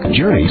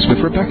 Journeys with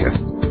Rebecca.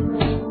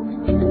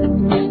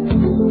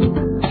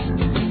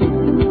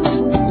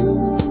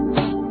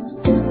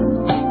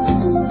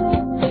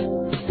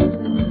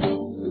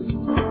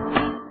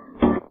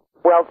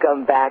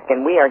 Welcome back,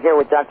 and we are here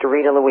with Dr.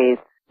 Rita Louise.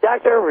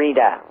 Dr.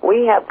 Rita,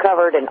 we have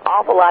covered an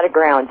awful lot of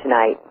ground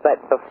tonight, but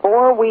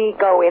before we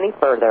go any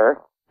further,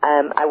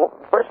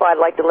 first of all, I'd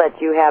like to let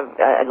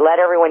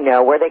everyone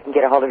know where they can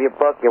get a hold of your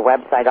book, your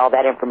website, all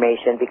that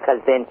information,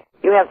 because then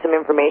you have some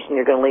information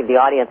you're going to leave the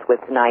audience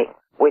with tonight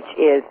which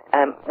is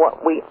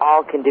what we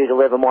all can do to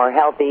live a more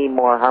healthy,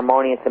 more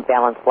harmonious, and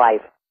balanced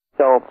life.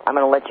 So I'm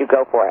going to let you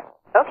go for it.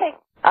 Okay.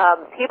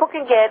 People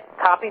can get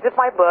copies of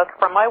my book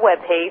from my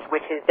webpage,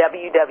 which is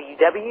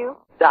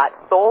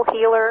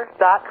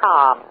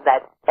www.soulhealer.com.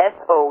 That's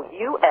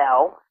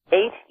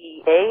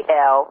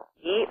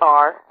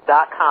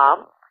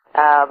SOULHEALER.com.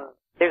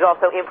 There's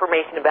also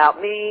information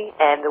about me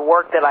and the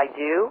work that I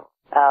do.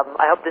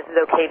 I hope this is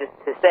okay to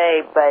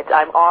say, but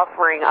I'm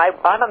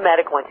a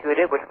medical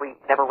intuitive, which we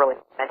never really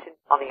mentioned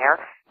on the air,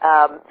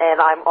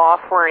 and I'm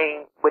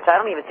offering, which I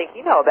don't even think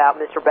you know about,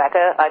 Miss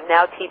Rebecca, I'm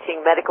now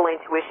teaching medical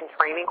intuition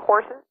training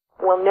courses.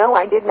 Well, no,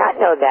 I did not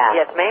know that.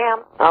 Yes,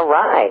 ma'am. All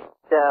right.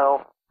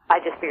 So I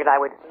just figured I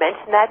would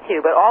mention that too,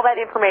 but all that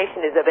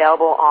information is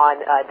available on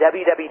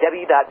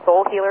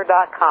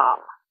www.soulhealer.com.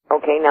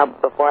 Okay, now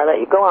before I let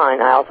you go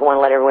on, I also want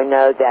to let everyone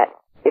know that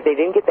if they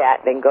didn't get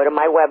that, then go to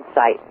my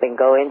website, then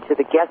go into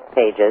the guest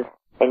pages,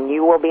 and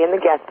you will be in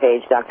the guest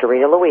page, Dr.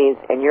 Rita Louise,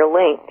 and your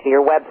link to your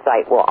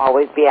website will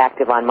always be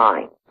active on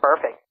mine.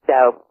 Perfect.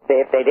 So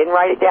if they didn't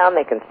write it down,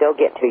 they can still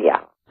get to you.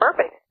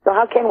 Perfect. So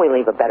how can we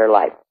lead a better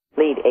life?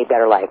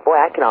 Boy,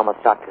 I can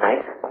almost talk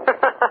tonight.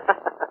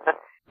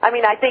 I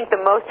mean, I think the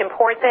most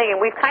important thing,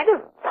 and we've kind of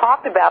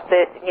talked about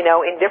this, in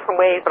different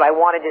ways, but I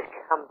want to just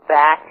come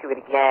back to it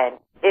again,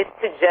 is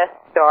to just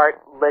start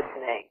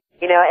listening.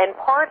 And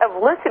part of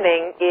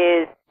listening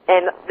is,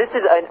 and this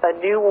is a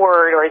new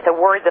word, or it's a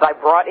word that I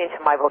brought into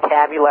my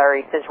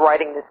vocabulary since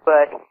writing this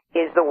book,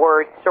 is the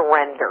word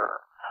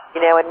surrender.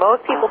 And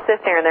most people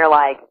sit there and they're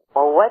like,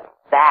 well, what's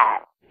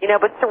that?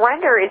 But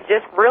surrender is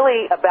just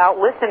really about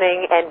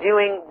listening and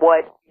doing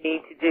what you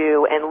need to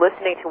do and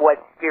listening to what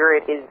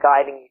spirit is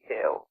guiding you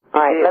to.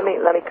 All right, let me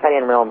cut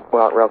in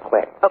real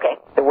quick. Okay.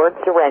 The word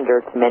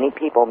surrender to many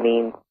people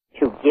means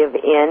to give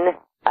in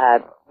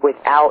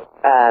without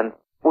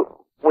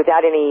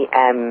any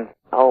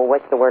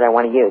what's the word I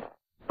want to use?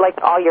 Like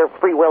all your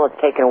free will is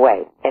taken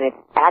away, and it's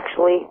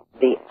actually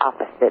the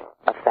opposite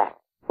effect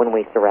when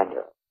we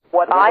surrender.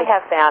 What I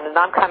have found, and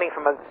I'm coming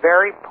from a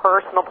very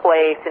personal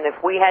place, and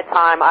if we had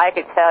time, I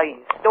could tell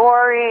you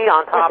story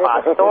on top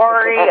of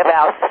story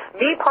about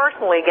me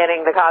personally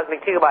getting the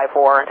cosmic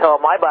 2x4 until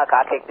my butt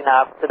got kicked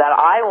enough so that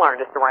I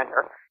learned to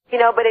surrender.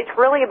 But it's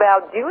really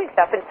about doing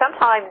stuff, and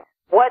sometimes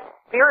what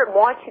Spirit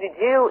wants you to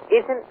do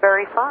isn't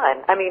very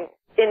fun. I mean,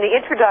 in the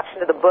introduction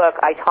to the book,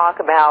 I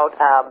talk about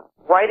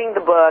writing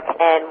the book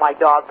and my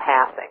dog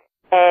passing.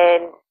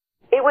 And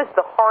it was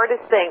the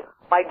hardest thing.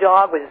 My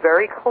dog was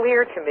very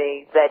clear to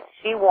me that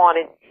she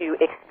wanted to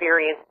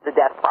experience the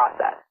death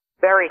process.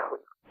 Very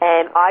clear.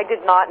 And I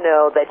did not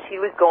know that she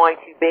was going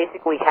to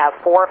basically have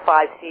 4 or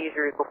 5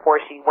 seizures before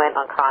she went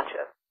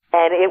unconscious.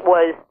 And it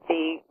was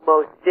the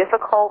most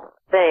difficult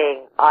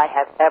thing I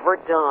have ever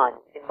done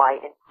in my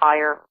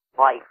entire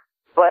life.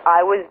 But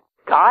I was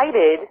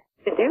guided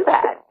to do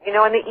that. And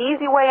the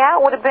easy way out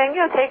would have been,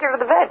 take her to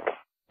the vet,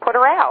 put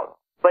her out.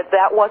 But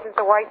that wasn't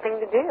the right thing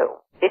to do.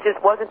 It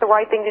just wasn't the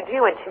right thing to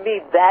do, and to me,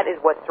 that is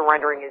what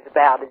surrendering is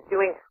about, is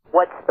doing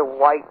what's the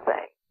right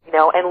thing.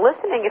 And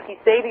listening, if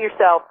you say to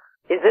yourself,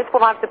 is this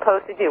what I'm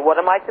supposed to do? What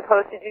am I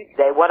supposed to do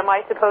today? What am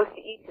I supposed to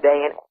eat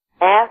today? And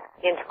ask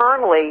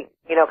internally,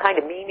 kind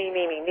of me,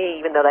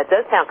 even though that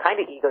does sound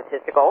kind of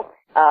egotistical.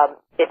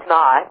 It's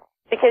not.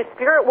 Because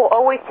Spirit will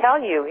always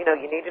tell you, you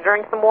need to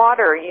drink some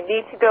water, you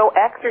need to go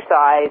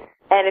exercise,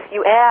 and if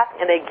you ask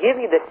and they give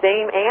you the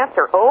same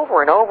answer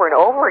over and over and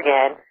over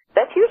again,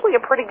 that's usually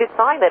a pretty good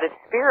sign that it's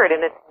Spirit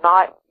and it's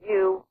not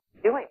you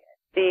doing it.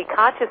 The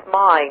conscious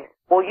mind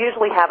will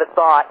usually have a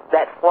thought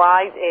that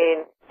flies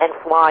in and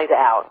flies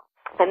out.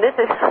 And this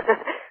is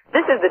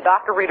the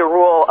Dr. Rita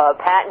rule of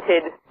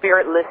patented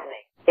Spirit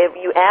listening. If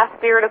you ask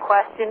Spirit a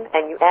question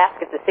and you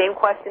ask it the same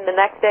question the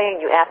next day and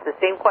you ask the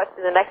same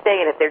question the next day,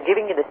 and if they're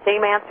giving you the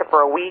same answer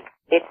for a week,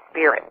 it's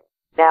Spirit.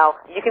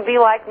 Now, you can be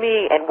like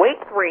me and wait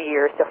 3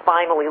 years to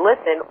finally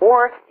listen,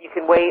 or you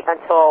can wait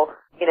until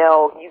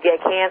you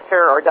get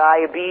cancer or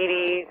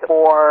diabetes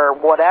or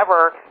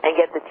whatever and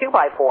get the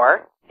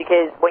 2x4,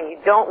 because when you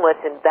don't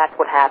listen, that's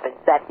what happens.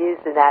 That is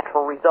the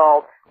natural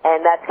result,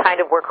 and that's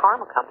kind of where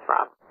karma comes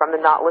from the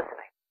not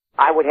listening.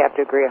 I would have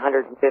to agree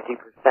 150%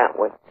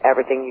 with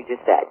everything you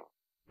just said,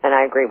 and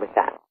I agree with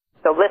that.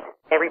 So listen,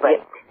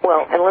 everybody.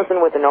 Well, and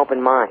listen with an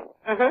open mind.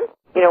 Mm-hmm.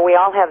 We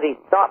all have these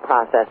thought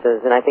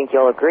processes, and I think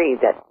you'll agree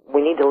that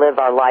we need to live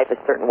our life a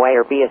certain way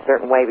or be a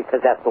certain way because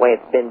that's the way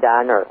it's been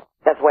done, or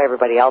that's the way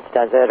everybody else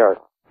does it, or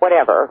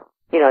whatever.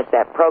 It's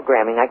that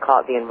programming. I call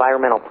it the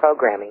environmental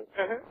programming.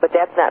 Mm-hmm. But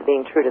that's not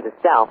being true to the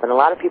self. And a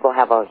lot of people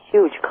have a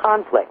huge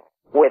conflict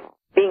with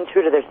being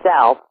true to their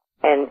self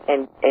and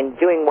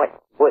doing what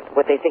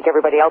they think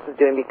everybody else is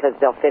doing because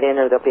they'll fit in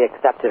or they'll be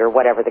accepted or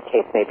whatever the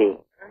case may be.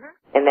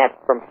 Mm-hmm. And that's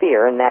from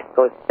fear, and that's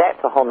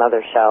a whole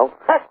nother show.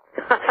 But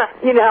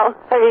we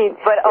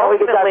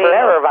could talk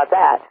forever about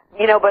that.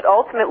 But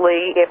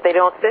ultimately, if they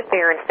don't sit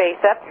there and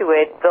face up to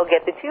it, they'll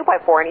get the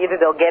 2x4, and either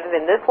they'll get it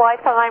in this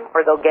lifetime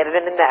or they'll get it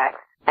in the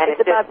next. And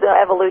it's about the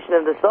evolution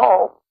of the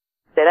soul.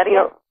 Say that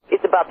again?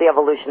 It's about the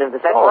evolution of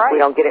the soul. That's right. If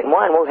we don't get it in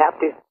one, we'll have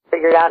to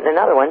figure it out in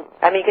another one.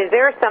 I mean, because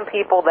there are some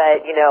people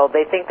that,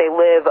 they think they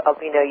live,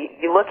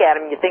 you look at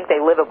them, you think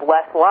they live a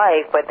blessed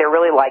life, but they're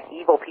really like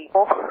evil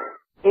people.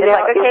 It's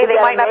like, okay,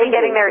 they might not be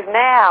getting theirs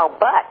now,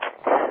 but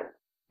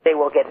they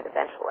will get it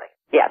eventually.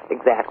 Yes,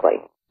 exactly.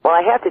 Well,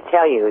 I have to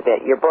tell you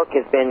that your book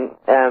has been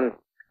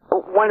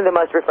one of the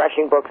most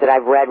refreshing books that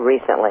I've read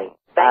recently.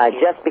 Thank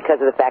you. Just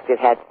because of the fact it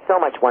had so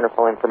much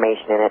wonderful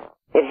information in it.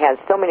 It has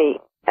so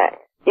many,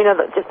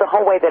 just the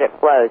whole way that it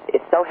flows.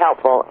 It's so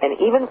helpful, and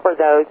even for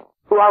those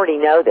who already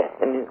know this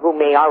and who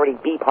may already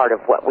be part of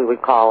what we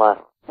would call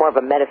more of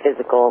a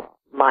metaphysical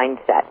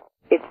mindset,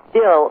 it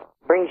still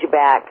brings you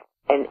back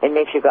and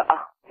makes you go,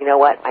 oh, you know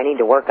what, I need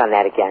to work on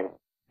that again.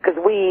 Because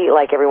we,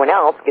 like everyone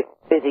else, get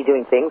busy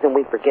doing things and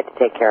we forget to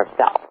take care of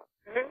self.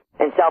 Mm-hmm.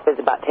 And self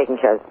is about taking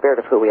care of the spirit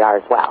of who we are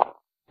as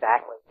well.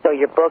 Exactly. So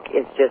your book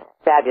is just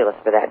fabulous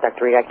for that,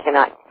 Dr. Rita. I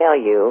cannot tell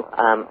you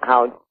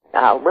how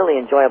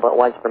really enjoyable it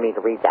was for me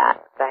to read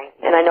that. Thank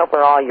you. And I know for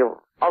all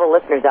the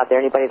listeners out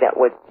there, anybody that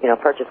would,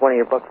 purchase one of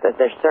your books, that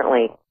there's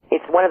certainly,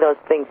 it's one of those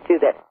things too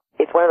that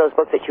it's one of those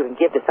books that you can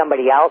give to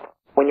somebody else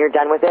when you're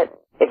done with it.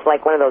 It's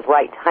like one of those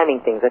right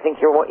timing things. I think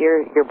your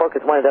book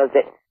is one of those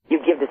that you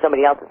give to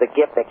somebody else as a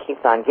gift that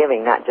keeps on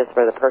giving, not just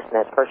for the person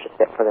that's purchased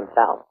it for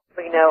themselves.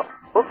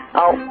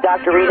 Oh,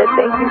 Dr. Rita,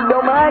 thank you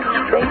so much.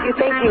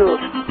 Thank you.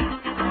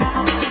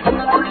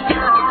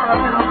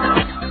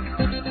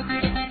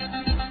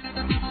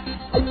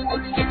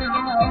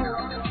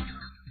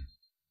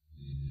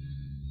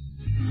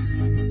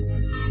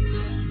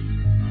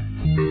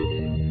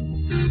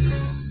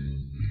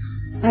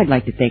 I'd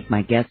like to thank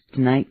my guests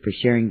tonight for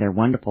sharing their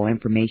wonderful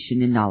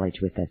information and knowledge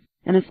with us.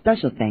 And a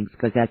special thanks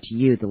goes out to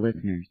you, the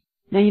listeners.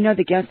 Now,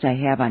 the guests I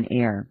have on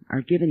air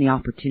are given the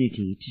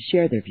opportunity to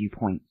share their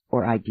viewpoints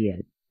or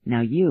ideas.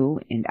 Now,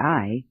 you and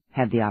I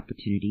have the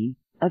opportunity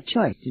of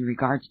choice in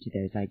regards to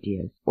those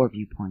ideas or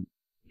viewpoints.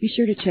 Be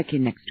sure to check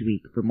in next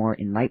week for more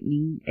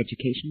enlightening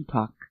educational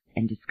talk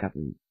and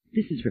discovery.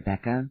 This is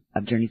Rebecca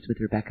of Journeys with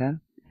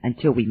Rebecca.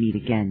 Until we meet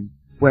again,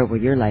 where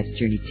will your life's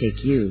journey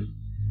take you?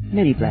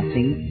 Many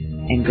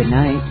blessings and good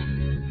night.